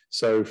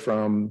 So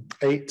from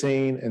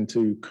 18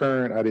 into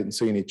current, I didn't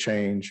see any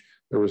change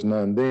there was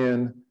none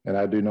then, and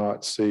I do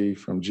not see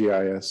from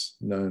GIS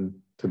none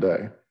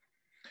today.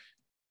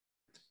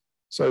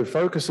 So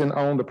focusing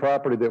on the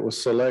property that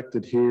was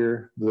selected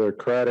here, the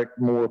Craddock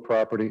Moore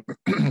property,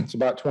 it's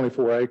about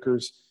 24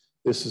 acres.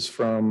 This is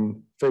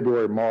from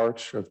February,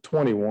 March of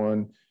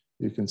 21.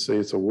 You can see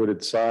it's a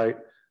wooded site.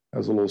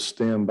 There's a little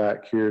stem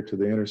back here to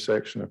the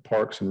intersection of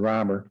Parks and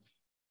Reimer.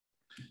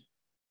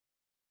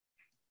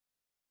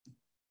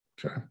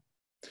 Okay.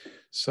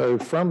 So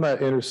from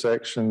that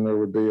intersection, there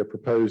would be a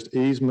proposed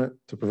easement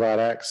to provide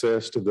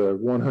access to the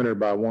 100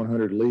 by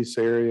 100 lease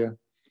area,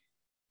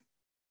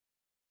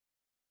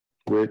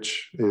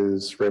 which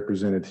is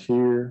represented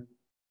here.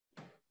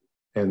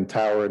 And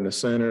tower in the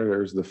center,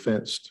 there's the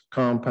fenced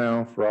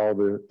compound for all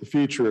the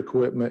future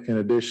equipment, in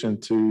addition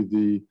to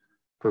the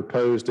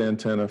proposed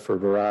antenna for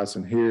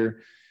Verizon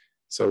here.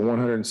 So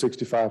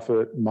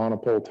 165-foot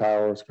monopole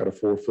tower. It's got a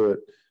 4-foot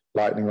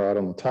lightning rod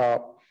on the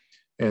top,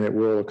 and it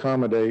will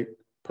accommodate,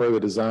 per the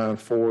design,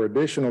 4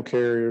 additional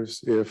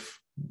carriers if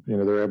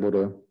they're able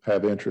to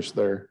have interest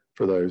there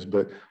for those.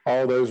 But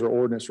all those are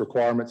ordinance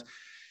requirements.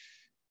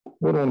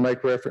 We want to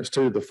make reference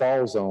to the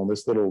fall zone,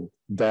 this little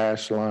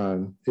dash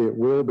line. It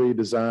will be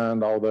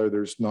designed, although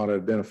there's not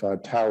an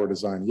identified tower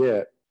design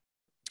yet,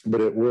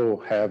 but it will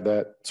have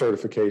that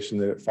certification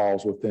that it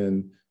falls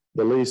within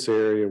the lease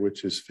area,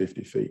 which is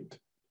 50 feet.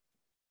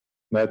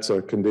 That's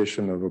a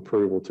condition of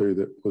approval too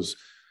that was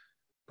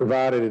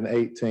provided in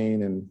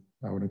 18, and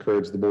I would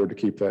encourage the board to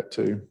keep that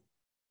too.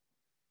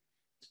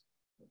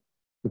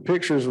 The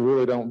pictures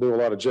really don't do a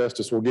lot of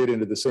justice. We'll get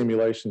into the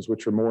simulations,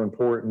 which are more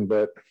important,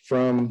 but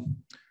from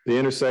the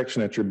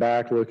intersection at your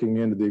back, looking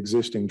into the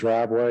existing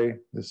driveway,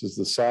 this is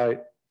the site.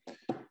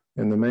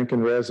 And the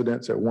Mencken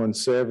residence at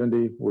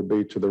 170 would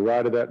be to the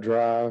right of that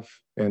drive,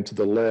 and to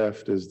the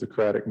left is the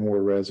Craddock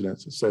Moore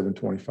residence at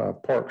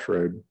 725 Parks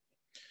Road.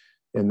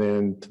 And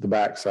then to the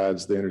back side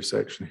is the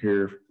intersection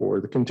here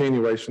for the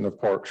continuation of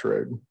Parks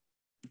Road.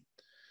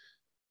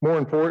 More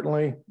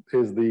importantly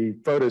is the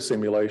photo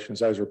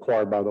simulations as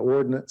required by the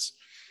ordinance.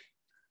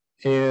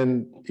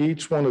 In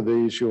each one of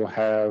these, you'll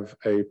have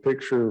a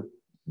picture,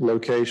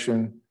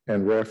 location,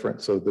 and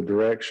reference of the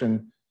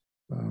direction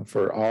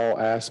for all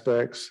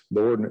aspects.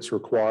 The ordinance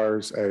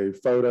requires a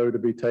photo to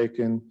be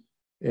taken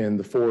in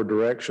the 4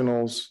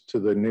 directionals to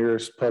the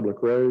nearest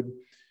public road,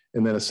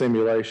 and then a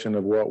simulation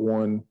of what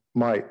one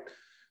might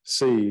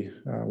see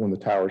when the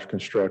tower is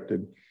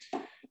constructed.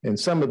 And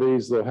some of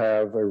these, they'll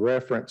have a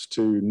reference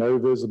to no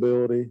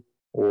visibility,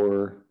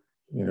 or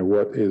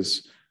what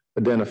is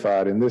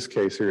identified. In this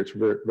case here, it's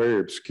very, very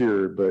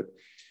obscure, but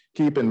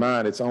keep in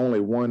mind, it's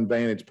only one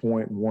vantage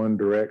point in one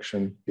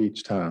direction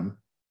each time.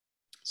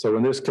 So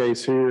in this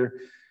case here,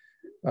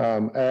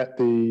 at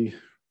the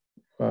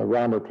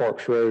Reimer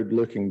Parks Road,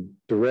 looking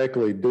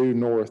directly due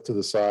north to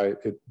the site,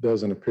 it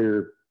doesn't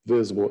appear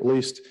visible, at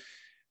least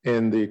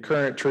in the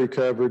current tree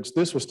coverage.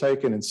 This was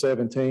taken in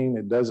 17.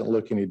 It doesn't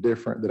look any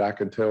different that I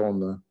can tell on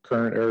the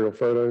current aerial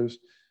photos,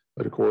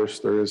 but of course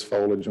there is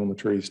foliage on the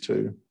trees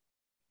too.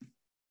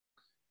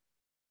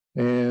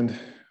 And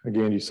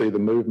again, you see the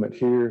movement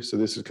here. So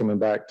this is coming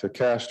back to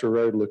Castor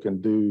Road, looking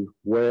due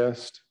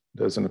west.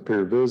 Doesn't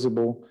appear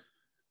visible,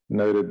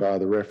 noted by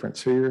the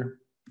reference here.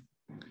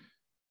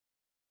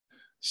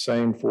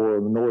 Same for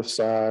the north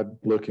side,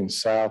 looking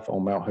south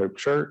on Mount Hope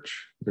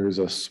Church. There's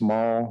a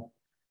small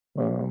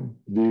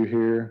view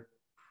here.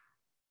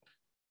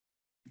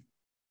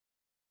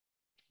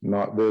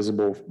 Not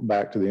visible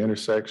back to the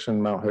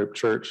intersection, Mount Hope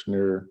Church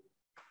near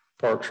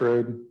Parks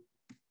Road.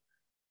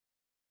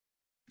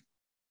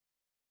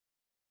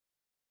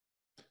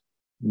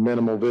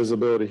 Minimal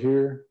visibility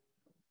here.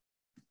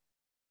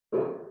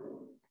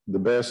 The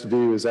best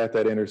view is at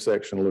that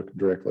intersection, look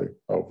directly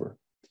over.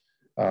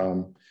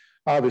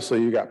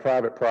 Obviously, you got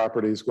private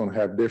properties going to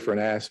have different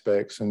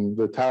aspects, and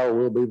the tower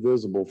will be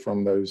visible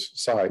from those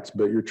sites,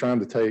 but you're trying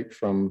to take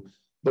from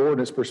the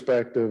ordinance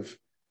perspective.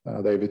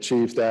 They've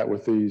achieved that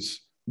with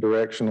these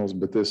directionals,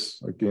 but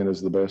this again is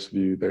the best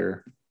view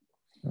there.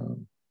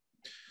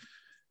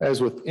 As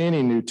with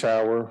any new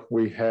tower,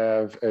 we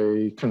have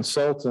a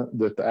consultant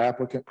that the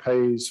applicant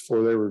pays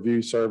for their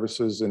review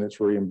services, and it's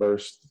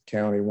reimbursed the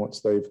county once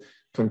they've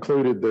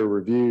concluded their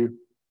review.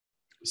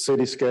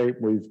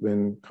 Cityscape, we've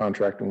been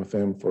contracting with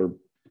them for,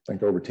 I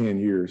think, over 10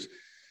 years.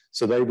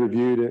 So they've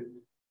reviewed it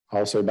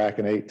also back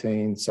in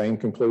 18, same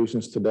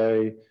conclusions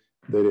today,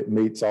 that it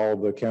meets all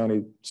the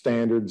county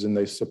standards, and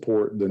they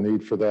support the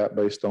need for that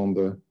based on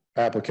the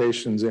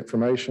application's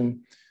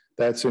information.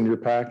 That's in your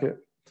packet.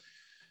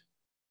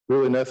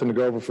 Really nothing to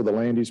go over for the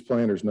land use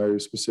plan. There's no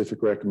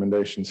specific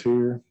recommendations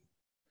here.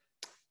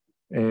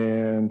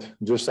 And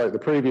just like the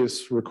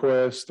previous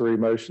request, 3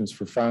 motions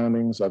for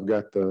findings. I've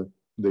got the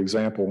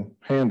example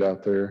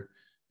handout there,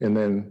 and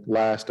then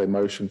last a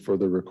motion for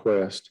the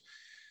request.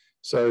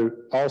 So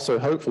also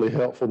hopefully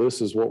helpful,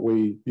 this is what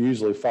we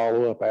usually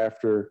follow up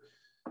after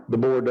the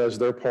board does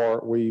their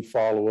part. We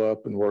follow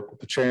up and work with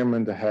the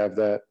chairman to have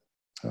that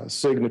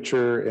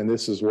signature, and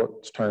this is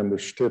what's termed the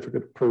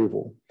certificate of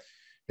approval.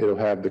 It'll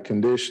have the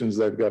conditions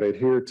they've got to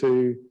adhere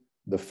to,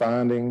 the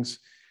findings,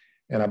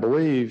 And I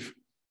believe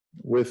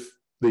with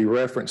the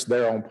reference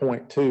there on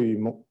point 2,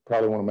 you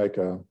probably want to make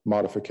a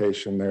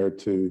modification there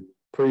to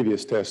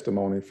previous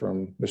testimony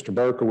from Mr.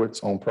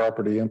 Berkowitz on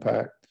property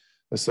impact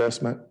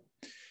assessment.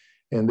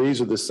 And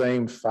these are the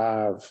same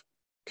 5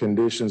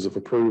 conditions of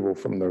approval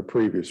from the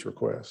previous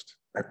request.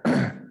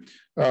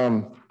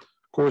 Of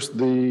course,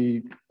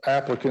 the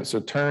applicant's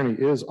attorney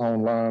is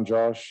online,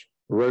 Josh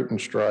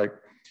Rotenstrike,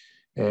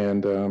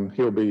 and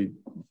he'll be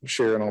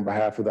sharing on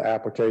behalf of the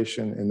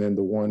application and then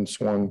the one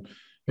sworn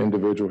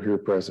individual here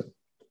present.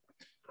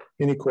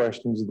 Any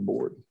questions of the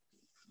board?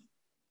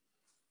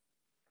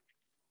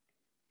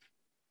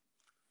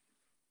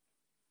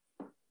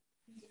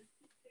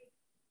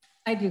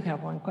 I do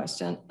have one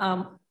question.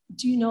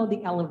 Do you know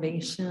the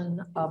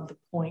elevation of the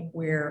point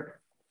where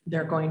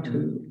they're going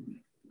to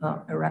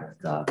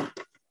erect the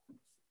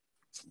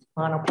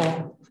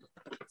monopole?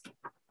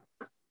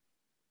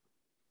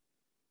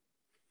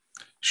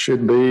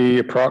 Should be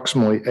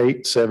approximately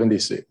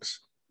 876.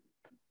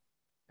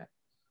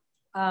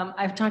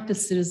 I've talked to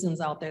citizens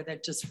out there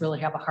that just really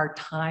have a hard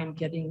time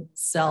getting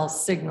cell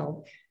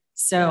signal.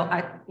 So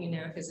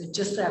is it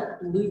just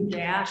that blue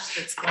dash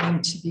that's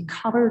going to be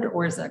covered,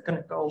 or is that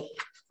going to go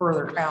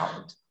further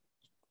out?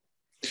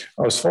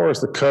 As far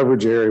as the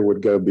coverage area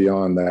would go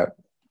beyond that,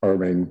 I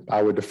mean,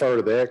 I would defer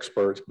to the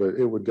experts, but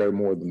it would go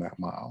more than that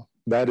mile.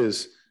 That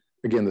is,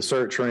 again, the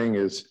search ring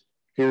is,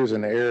 here's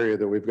an area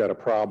that we've got a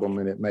problem,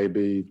 and it may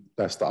be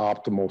that's the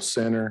optimal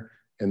center.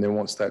 And then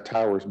once that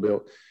tower is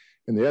built,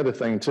 and the other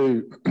thing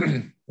too,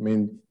 I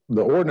mean,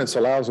 the ordinance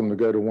allows them to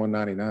go to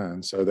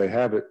 199. So they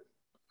have it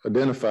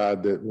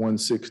identified that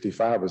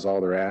 165 is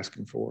all they're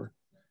asking for.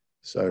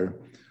 So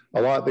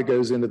a lot that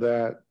goes into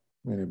that,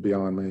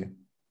 beyond me.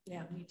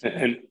 Yeah, me too.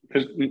 And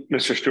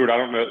Mr. Stewart, I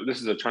don't know,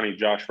 this is Attorney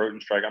Josh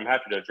Rotenstrike. I'm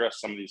happy to address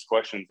some of these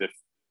questions if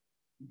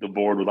the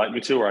board would like me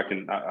to, or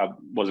I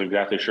wasn't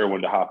exactly sure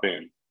when to hop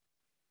in.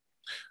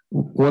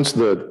 Once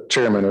the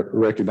chairman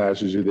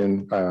recognizes you,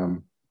 then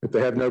if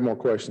they have no more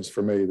questions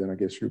for me, then I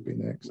guess you'll be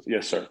next.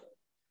 Yes, sir.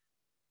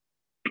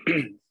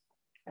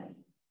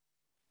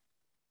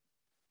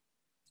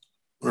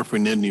 Or if we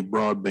need any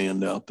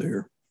broadband out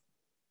there.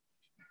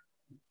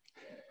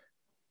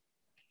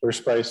 There's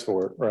space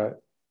for it, right?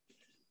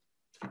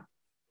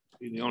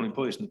 Be the only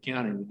place in the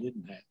county that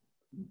didn't have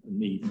a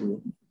need for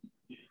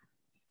it.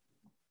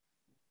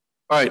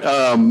 All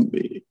right.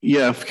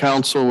 Yeah, if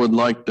council would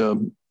like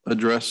to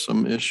address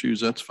some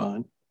issues, that's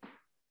fine.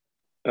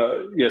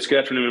 Yes, good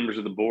afternoon, members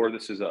of the board.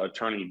 This is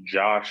Attorney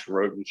Josh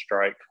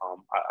Rotenstrike.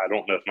 I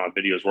don't know if my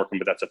video is working,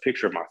 but that's a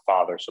picture of my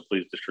father, so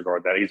please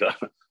disregard that. He's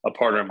a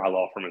partner in my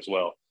law firm as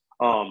well.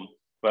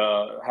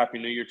 Happy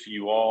New Year to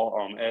you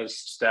all. As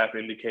staff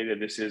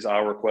indicated, this is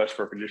our request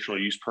for a conditional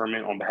use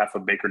permit on behalf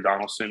of Baker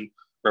Donaldson,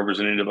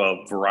 representative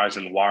of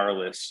Verizon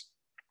Wireless.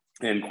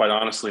 And quite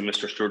honestly,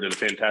 Mr. Stewart did a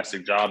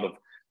fantastic job of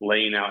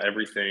laying out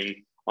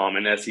everything.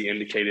 And as he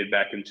indicated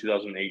back in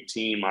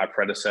 2018, my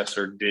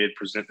predecessor did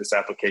present this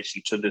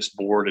application to this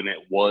board, and it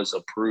was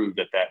approved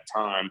at that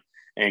time.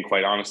 And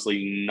quite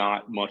honestly,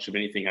 not much of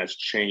anything has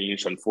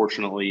changed.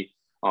 Unfortunately,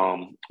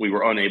 we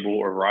were unable,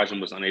 or Verizon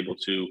was unable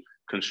to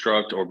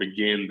construct or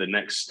begin the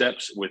next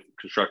steps with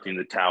constructing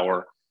the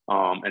tower.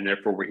 And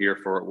therefore, we're here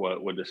for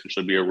what would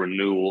essentially be a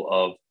renewal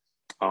of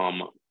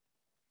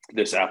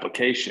this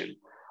application.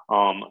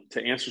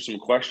 To answer some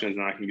questions,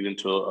 and I can get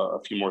into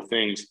a few more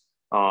things.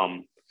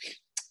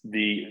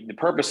 The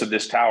purpose of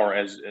this tower,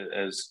 as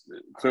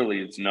clearly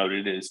it's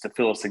noted, is to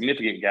fill a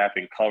significant gap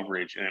in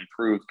coverage and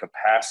improve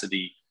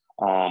capacity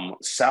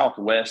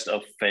southwest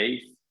of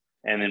Faith,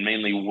 and then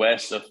mainly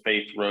west of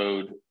Faith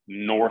Road,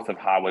 north of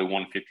Highway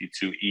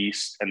 152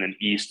 East, and then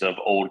east of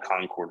Old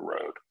Concord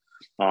Road.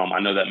 I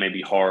know that may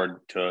be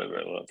hard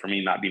for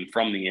me, not being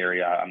from the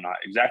area. I'm not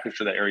exactly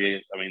sure that area,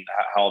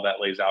 how that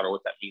lays out or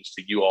what that means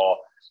to you all,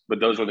 but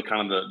those are the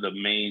kind of the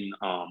main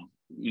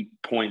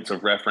points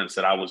of reference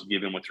that I was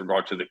given with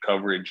regard to the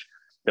coverage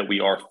that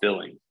we are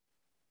filling.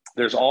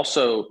 There's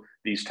also,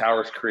 these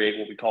towers create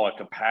what we call a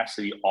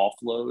capacity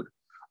offload.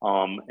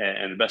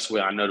 And the best way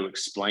I know to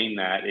explain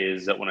that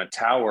is that when a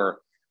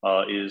tower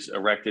is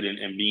erected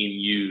and being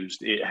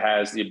used, it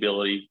has the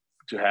ability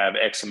to have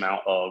X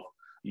amount of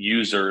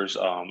users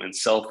and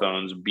cell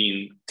phones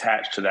being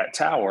attached to that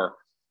tower.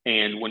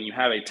 And when you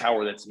have a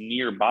tower that's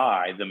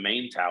nearby the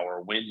main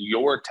tower, when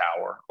your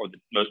tower or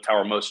the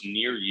tower most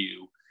near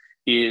you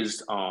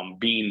is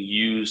being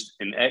used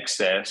in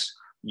excess,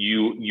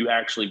 you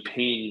actually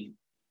ping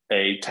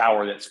a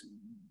tower that's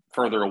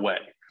further away.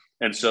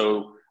 And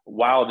so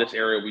while this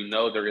area, we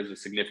know there is a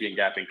significant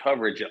gap in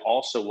coverage, it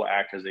also will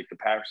act as a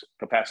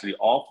capacity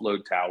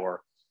offload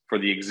tower for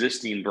the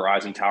existing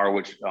Verizon tower,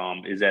 which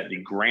is at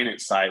the Granite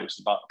site, which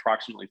is about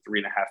approximately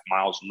 3.5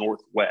 miles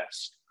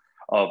northwest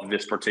of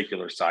this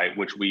particular site,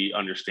 which we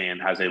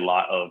understand has a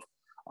lot of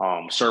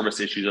service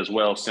issues as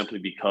well, simply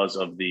because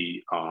of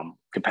the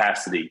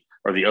capacity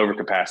or the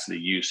overcapacity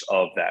use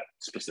of that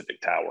specific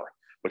tower,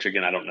 which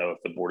again, I don't know if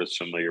the board is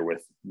familiar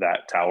with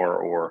that tower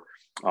or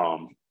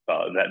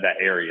that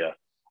area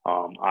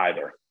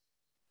either.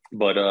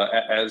 But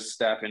as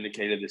staff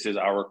indicated, this is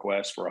our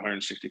request for a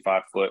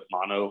 165-foot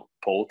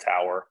monopole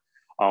tower.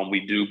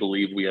 We do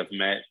believe we have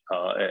met,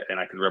 and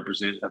I can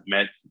have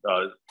met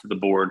to the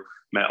board,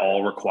 met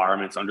all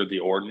requirements under the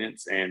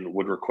ordinance and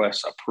would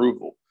request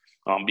approval.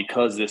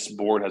 Because this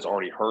board has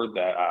already heard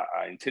that,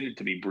 I intended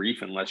to be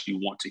brief unless you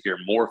want to hear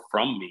more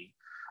from me.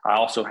 I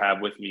also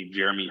have with me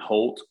Jeremy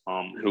Holt,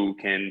 who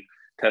can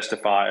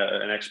testify,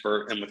 an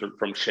expert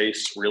from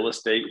Chase Real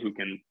Estate, who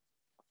can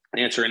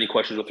answer any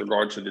questions with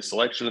regard to the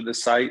selection of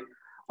this site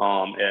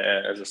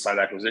as a site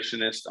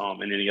acquisitionist,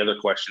 and any other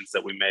questions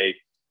that he may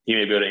be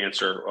able to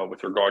answer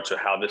with regard to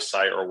how this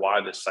site or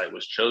why this site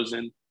was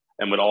chosen,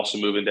 and would also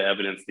move into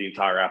evidence the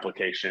entire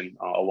application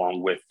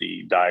along with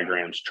the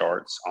diagrams,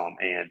 charts,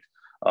 and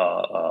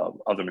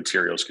other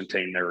materials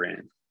contained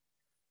therein.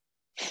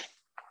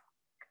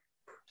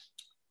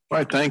 All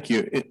right, thank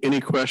you.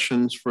 Any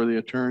questions for the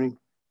attorney?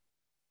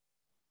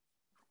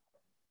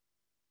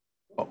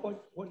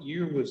 What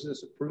year was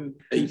this approved?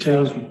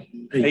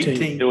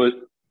 18. It was,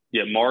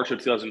 yeah, March of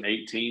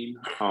 2018.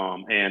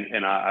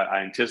 And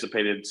I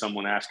anticipated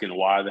someone asking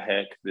why the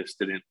heck this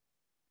didn't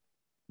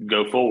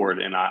go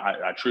forward. And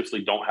I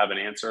truthfully don't have an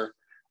answer.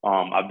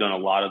 I've done a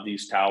lot of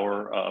these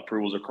tower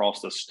approvals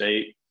across the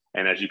state.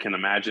 And as you can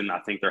imagine, I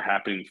think they're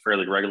happening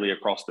fairly regularly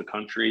across the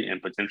country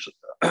and potentially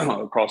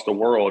across the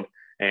world.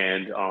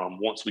 And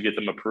once we get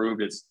them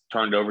approved, it's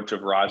turned over to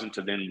Verizon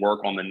to then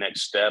work on the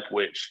next step,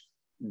 which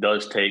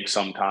does take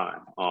some time.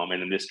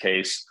 And in this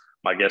case,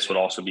 my guess would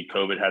also be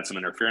COVID had some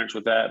interference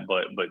with that,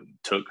 but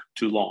took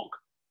too long.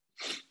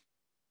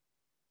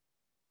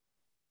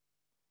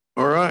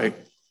 All right.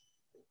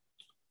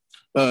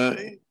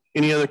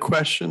 Any other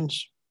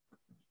questions?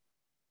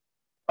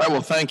 All right,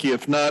 well, thank you.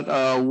 If not,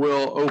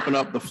 we'll open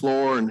up the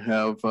floor and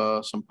have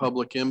some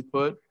public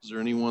input. Is there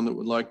anyone that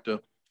would like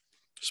to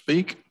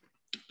speak?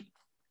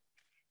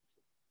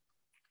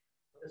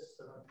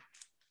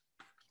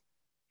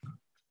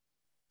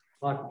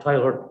 Michael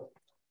Taylor,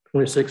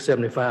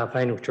 2675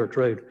 Hanging Church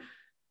Road.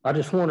 I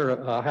just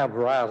wonder, I have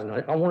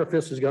Verizon. I wonder if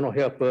this is going to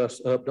help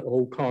us up the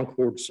Old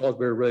Concord,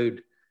 Salisbury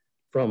Road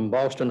from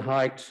Boston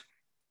Heights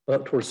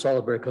up towards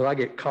Salisbury, because I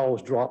get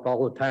calls dropped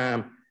all the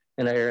time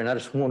in the area, and I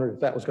just wondered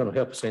if that was going to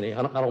help us any.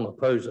 I don't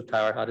oppose the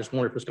tower. I just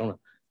wonder if it's going to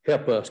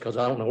help us, because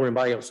I don't know where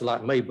anybody else is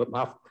like me, but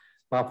my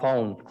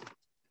phone,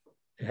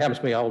 it happens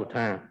to me all the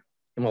time.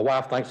 And my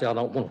wife thinks I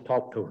don't want to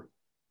talk to her.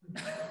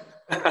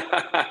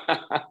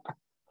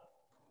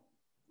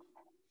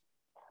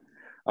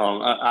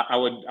 I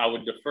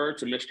would defer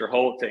to Mr.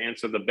 Holt to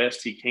answer the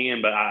best he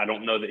can, but I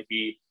don't know that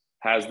he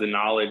has the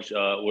knowledge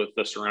with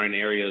the surrounding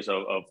areas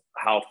of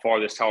how far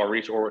this tower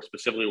reaches, or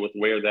specifically with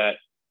where that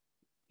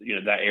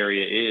that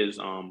area is.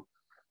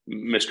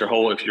 Mr.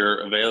 Holt, if you're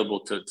available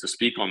to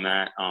speak on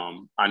that,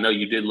 I know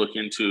you did look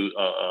into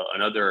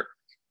another.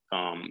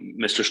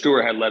 Mr.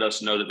 Stewart had let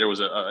us know that there was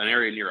an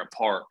area near a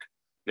park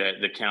that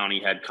the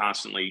county had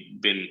constantly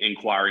been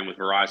inquiring with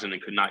Verizon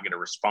and could not get a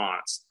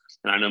response.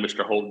 And I know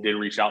Mr. Holt did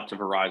reach out to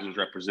Verizon's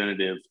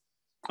representative.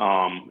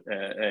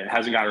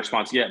 Hasn't got a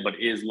response yet, but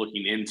is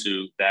looking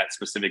into that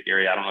specific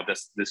area. I don't know if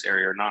that's this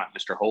area or not.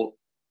 Mr. Holt?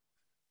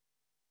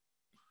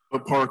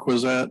 What park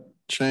was that,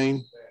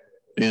 Shane?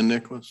 Dan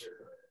Nicholas?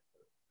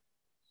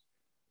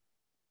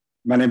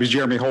 My name is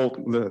Jeremy Holt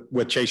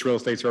with Chase Real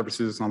Estate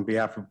Services on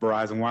behalf of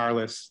Verizon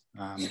Wireless.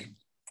 I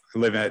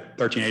live at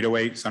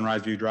 13808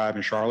 Sunrise View Drive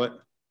in Charlotte.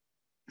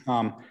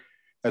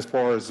 As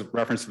far as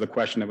reference to the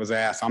question that was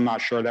asked, I'm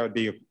not sure that would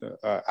be,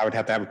 I would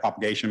have to have a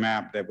propagation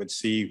map that would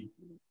see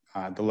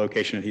the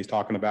location that he's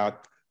talking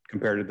about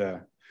compared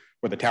to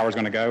where the tower is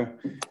going to go.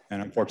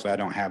 And unfortunately, I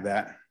don't have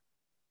that.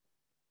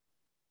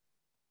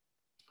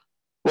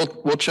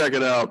 We'll check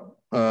it out,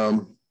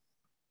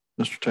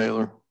 Mr.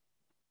 Taylor.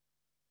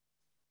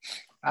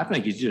 I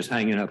think he's just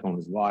hanging up on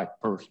his wife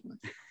personally.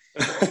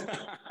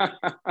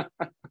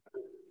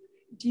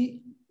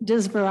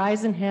 Does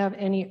Verizon have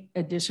any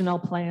additional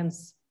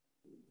plans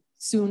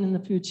soon in the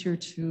future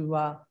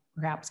to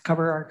perhaps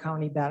cover our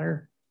county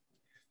better?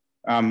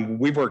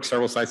 We've worked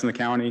several sites in the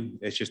county.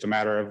 It's just a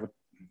matter of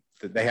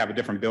they have a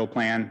different build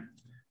plan,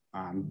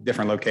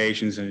 different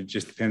locations, and it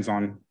just depends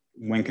on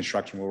when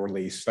construction will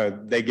release. So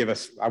they give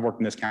us, I worked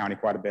in this county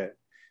quite a bit.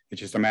 It's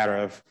just a matter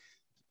of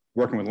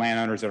working with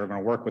landowners that are going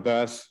to work with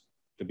us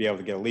to be able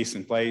to get a lease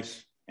in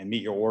place and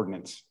meet your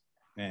ordinance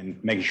and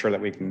making sure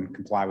that we can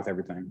comply with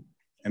everything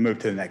and move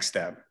to the next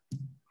step.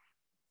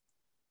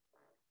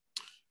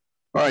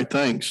 All right,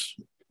 thanks.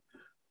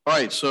 All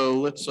right, so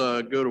let's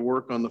go to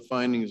work on the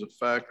findings of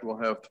fact.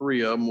 We'll have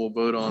three of them. We'll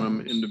vote on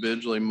them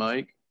individually.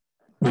 Mike?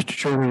 Mr.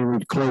 Chairman,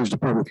 we close the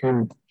public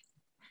hearing.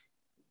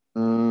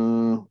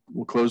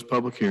 We'll close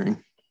public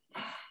hearing.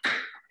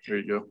 There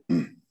you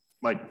go.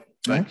 Mike,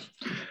 thanks.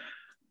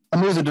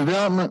 I move the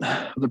development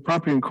of the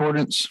property in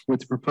accordance with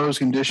the proposed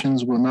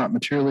conditions will not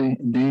materially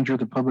endanger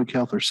the public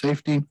health or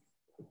safety. In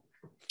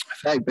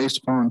fact, based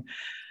upon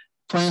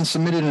plans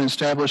submitted and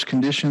established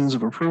conditions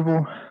of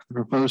approval, the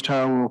proposed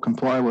tower will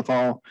comply with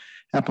all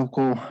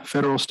applicable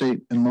federal,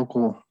 state, and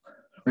local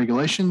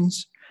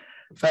regulations.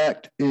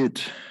 Fact, in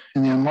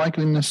the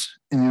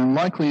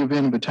unlikely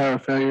event of a tower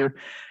failure,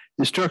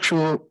 the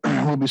structure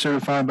will be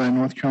certified by a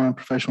North Carolina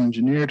professional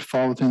engineer to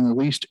fall within the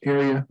leased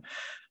area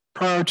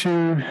prior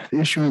to the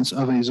issuance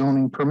of a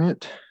zoning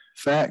permit.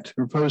 Fact, the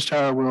proposed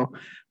tower will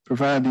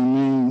provide the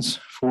means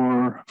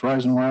for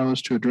Verizon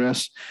Wireless to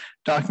address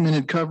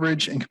documented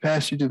coverage and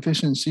capacity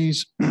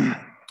deficiencies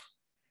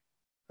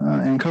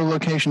and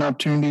co-location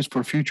opportunities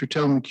for future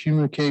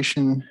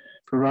telecommunication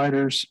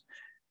providers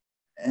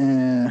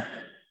and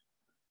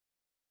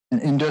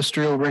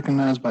industrial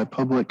recognized by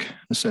public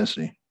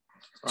necessity.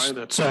 All right,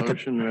 that's a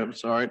motion. We have,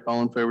 all right,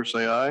 all in favor,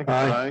 say aye.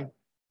 Aye.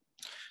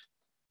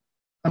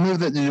 I move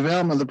that the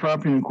development of the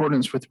property in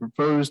accordance with the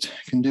proposed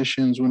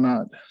conditions will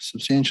not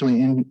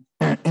substantially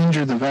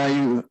injure the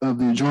value of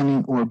the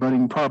adjoining or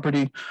abutting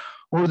property,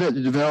 or that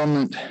the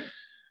development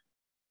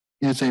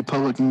is a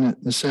public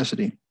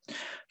necessity.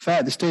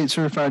 Fact, the state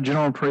certified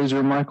general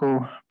appraiser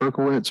Michael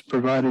Berkowitz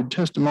provided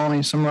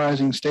testimony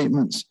summarizing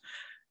statements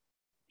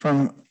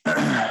from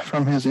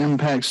his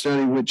impact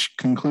study, which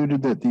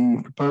concluded that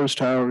the proposed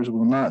towers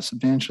will not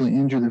substantially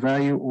injure the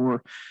value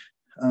or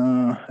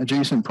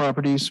adjacent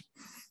properties,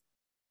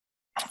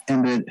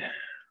 and that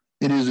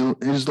it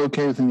is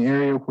located within the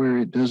area where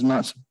it does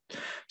not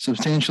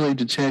substantially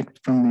detect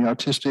from the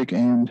autistic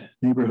and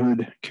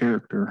neighborhood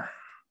character.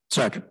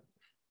 Second.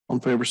 All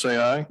in favor, say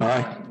aye.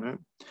 Aye. Right.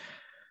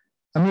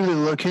 I move that the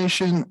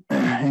location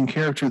and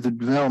character of the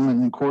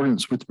development in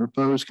accordance with the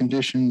proposed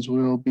conditions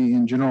will be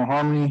in general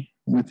harmony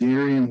with the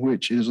area in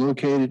which it is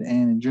located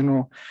and in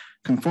general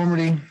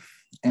conformity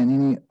and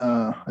any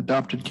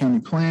adopted county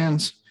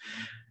plans.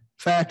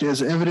 Fact,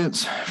 as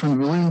evidence from the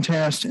balloon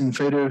test and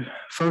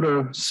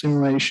photo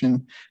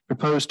simulation,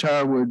 proposed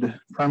tower would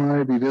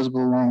primarily be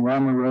visible along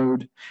Reimer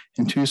Road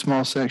and two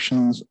small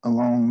sections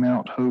along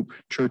Mount Hope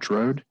Church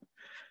Road.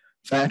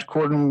 Fact,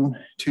 according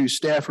to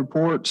staff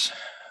reports,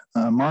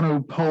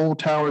 monopole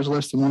towers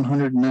less than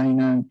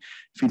 199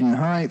 feet in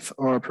height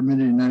are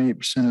permitted in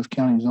 98% of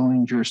county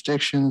zoning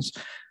jurisdictions,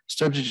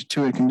 subject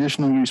to a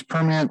conditional use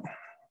permit,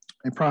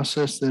 a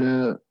process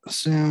that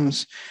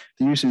assumes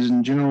the use is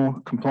in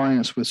general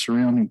compliance with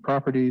surrounding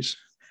properties.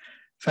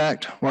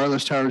 Fact,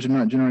 wireless towers do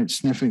not generate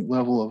significant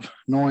level of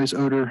noise,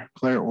 odor,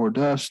 glare, or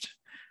dust.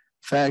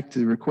 Fact,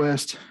 the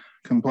request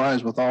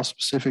complies with all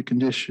specific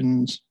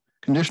conditional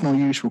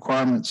use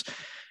requirements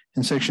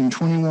in section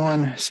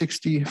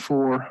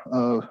 2164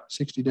 of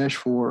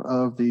 60-4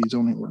 of the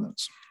zoning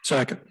ordinance.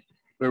 Second.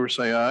 Favor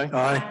say aye.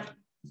 Aye.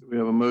 We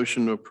have a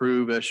motion to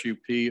approve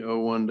SUP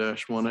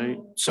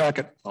 01-18.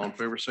 Second. All in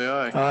favor say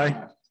aye.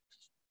 Aye.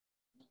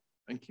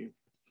 Thank you.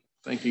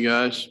 Thank you,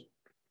 guys.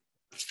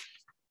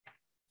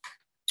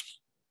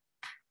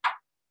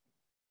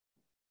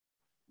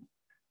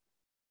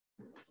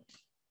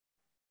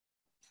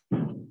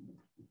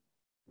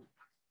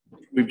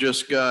 We've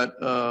just got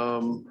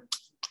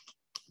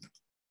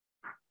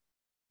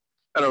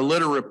at our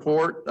litter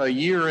report, a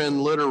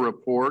year-end litter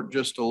report,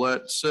 just to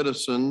let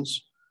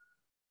citizens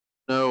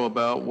know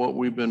about what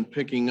we've been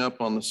picking up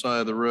on the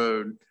side of the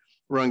road.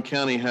 Rowan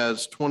County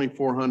has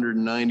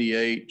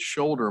 2,498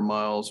 shoulder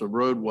miles of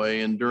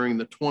roadway, and during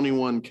the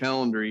 21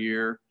 calendar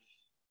year,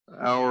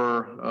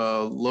 our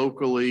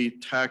locally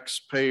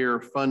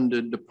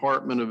taxpayer-funded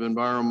Department of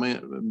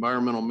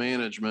Environmental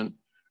Management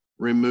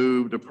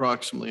removed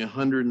approximately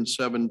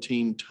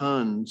 117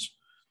 tons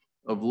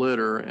of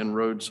litter and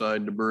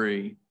roadside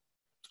debris.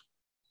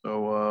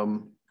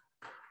 So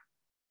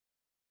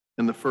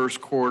in the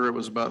first quarter, it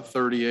was about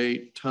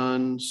 38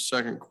 tons,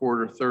 second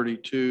quarter,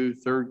 32,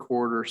 third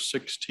quarter,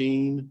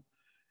 16,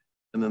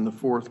 and then the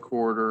fourth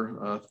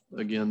quarter,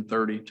 again,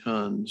 30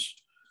 tons.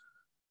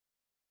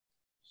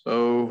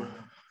 So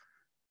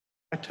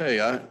I tell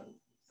you, I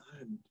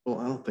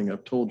don't think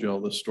I've told you all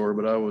this story,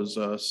 but I was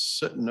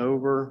sitting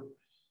over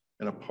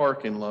in a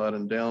parking lot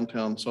in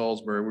downtown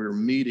Salisbury. We were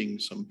meeting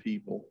some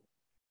people.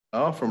 I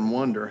often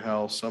wonder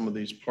how some of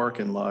these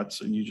parking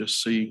lots, and you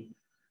just see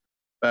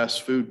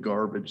fast food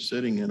garbage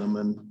sitting in them,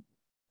 and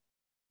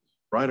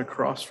right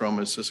across from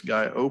us, this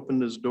guy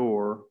opened his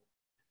door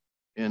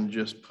and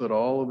just put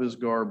all of his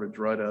garbage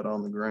right out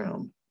on the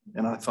ground.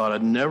 And I thought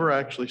I'd never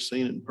actually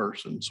seen it in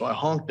person. So I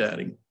honked at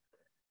him,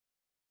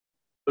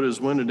 put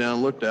his window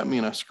down, looked at me,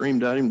 and I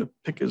screamed at him to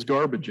pick his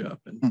garbage up.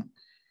 And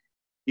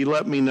he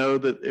let me know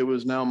that it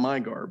was now my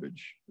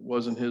garbage. It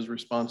wasn't his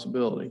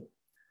responsibility.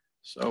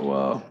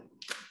 So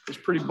it's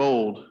pretty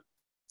bold,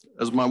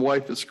 as my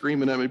wife is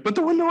screaming at me, put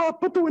the window up,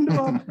 put the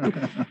window up.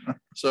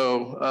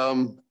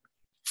 So,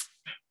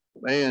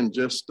 man,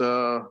 just,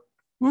 oof.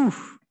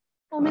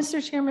 Well,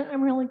 Mr. Chairman,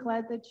 I'm really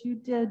glad that you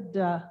did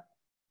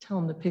tell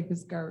him to pick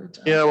his garbage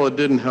up. Yeah, well, it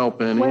didn't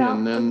help any. Well,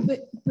 and then,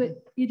 but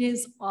it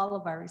is all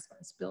of our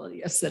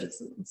responsibility as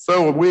citizens.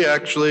 so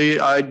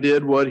I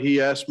did what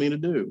he asked me to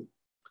do.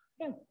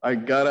 Yeah. I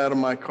got out of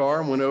my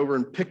car and went over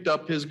and picked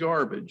up his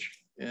garbage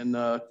and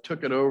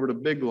took it over to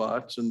Big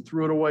Lots and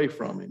threw it away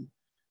from him,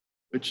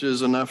 which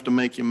is enough to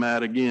make you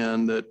mad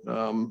again that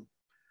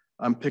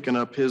I'm picking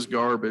up his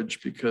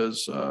garbage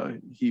because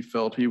he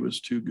felt he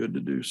was too good to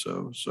do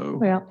so. So,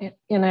 Well,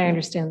 and I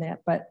understand that,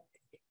 but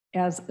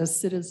as a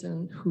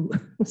citizen who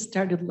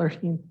started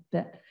learning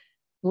that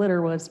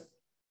litter was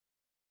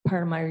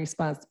part of my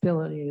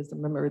responsibility as a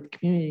member of the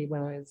community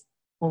when I was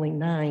only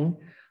 9,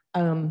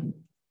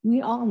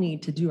 we all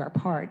need to do our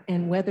part.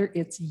 And whether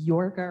it's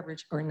your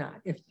garbage or not,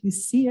 if you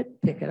see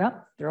it, pick it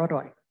up, throw it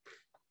away.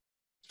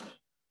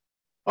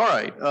 all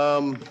right.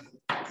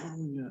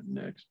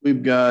 Next,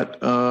 we've got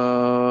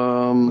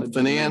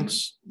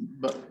finance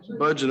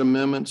budget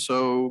amendments.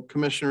 So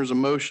commissioners, a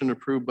motion to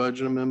approve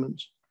budget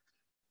amendments.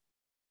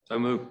 So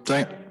move.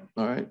 Second.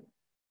 All right.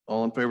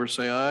 All in favor,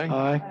 say aye.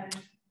 Aye.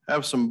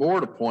 Have some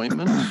board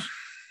appointments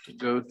to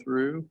go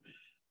through.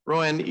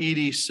 Rowan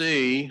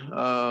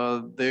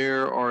EDC,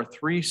 there are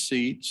 3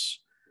 seats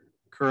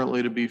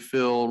currently to be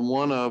filled.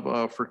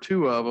 For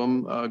 2 of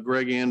them,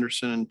 Greg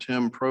Anderson and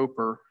Tim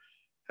Proper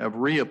have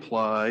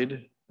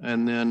reapplied.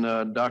 And then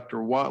Dr.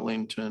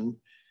 Watlington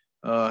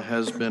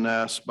has been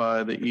asked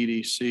by the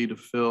EDC to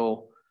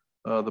fill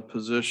the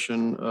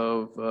position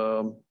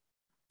of,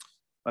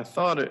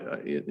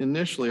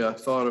 initially I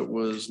thought it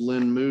was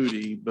Lynn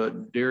Moody,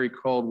 but Derry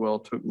Caldwell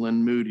took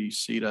Lynn Moody's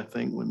seat, I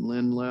think, when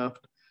Lynn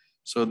left.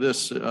 So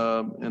this,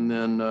 and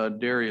then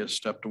Darius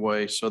stepped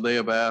away. So they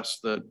have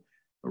asked that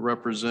a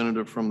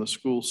representative from the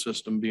school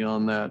system be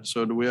on that.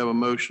 So do we have a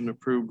motion to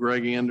approve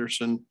Greg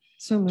Anderson,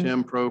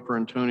 Tim Proper,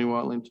 and Tony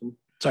Watlington?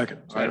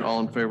 Second. All right, all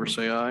in favor,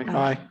 say aye.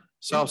 Aye.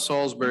 South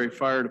Salisbury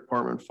Fire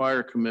Department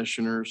Fire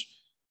Commissioners,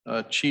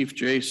 Chief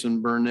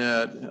Jason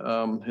Burnett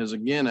has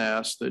again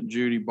asked that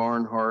Judy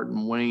Barnhart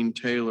and Wayne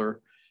Taylor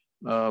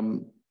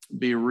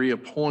be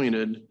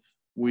reappointed.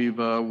 We've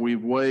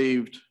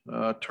waived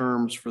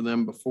terms for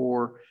them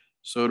before.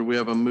 So do we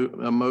have a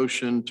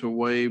motion to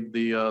waive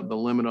the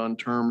limit on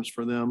terms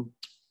for them?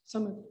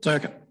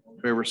 Second.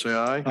 Favor say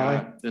aye.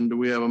 Aye. Then do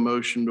we have a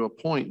motion to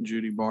appoint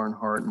Judy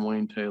Barnhart and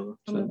Wayne Taylor?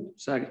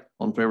 Second.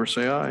 All in favor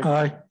say aye.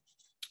 Aye.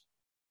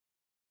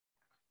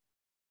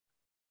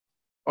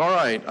 All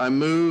right, I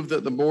move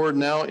that the board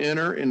now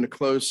enter into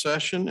closed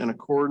session in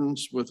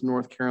accordance with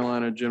North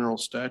Carolina General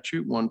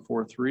Statute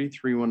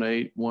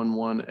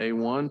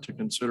 143-318-11A1 to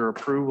consider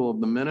approval of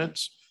the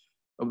minutes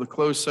of the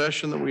closed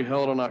session that we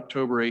held on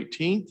October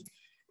 18th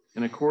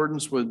in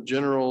accordance with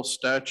General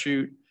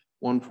Statute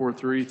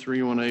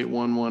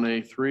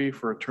 143-318-11A3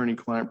 for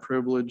attorney-client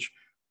privilege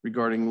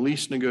regarding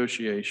lease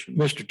negotiation.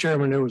 Mr.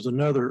 Chairman, there was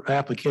another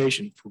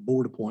application for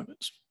board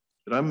appointments.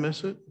 Did I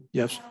miss it?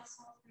 Yes.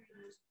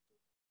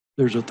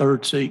 There's a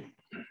 3rd seat.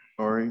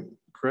 Sorry,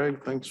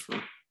 Craig, thanks for.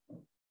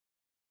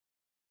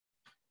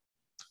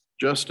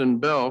 Justin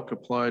Belk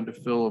applied to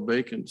fill a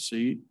vacant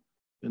seat.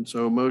 And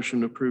so motion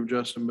to approve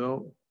Justin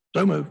Belk.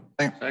 So move.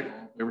 Second.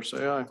 Favor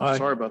say aye. Aye.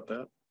 Sorry about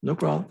that. No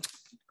problem.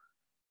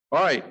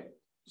 All right.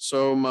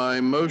 So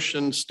my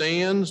motion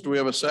stands. Do we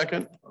have a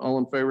second? All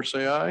in favor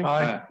say aye.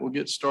 Aye. We'll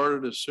get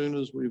started as soon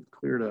as we've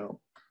cleared out.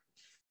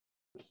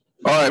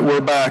 All right, we're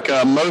back.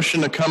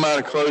 Motion to come out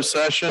of closed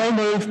session. So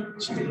move.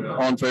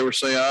 All in favor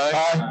say aye.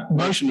 Aye.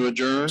 Motion to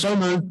adjourn. So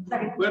move.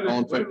 All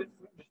in favor.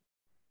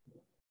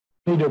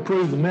 Need to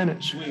approve the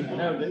minutes.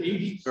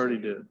 Already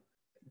did.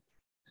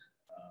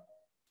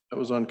 That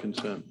was on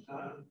consent.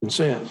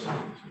 Consent.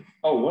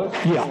 Oh, what?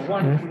 Yeah.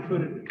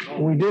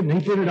 We didn't.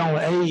 He put it on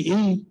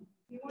AE.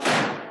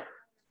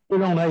 Put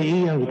it on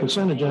AE on the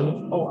consent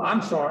agenda. Oh,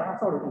 I'm sorry. I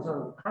thought it was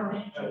on the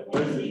current.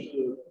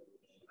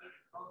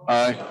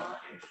 Aye.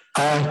 Aye.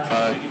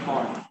 Aye.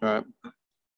 All right.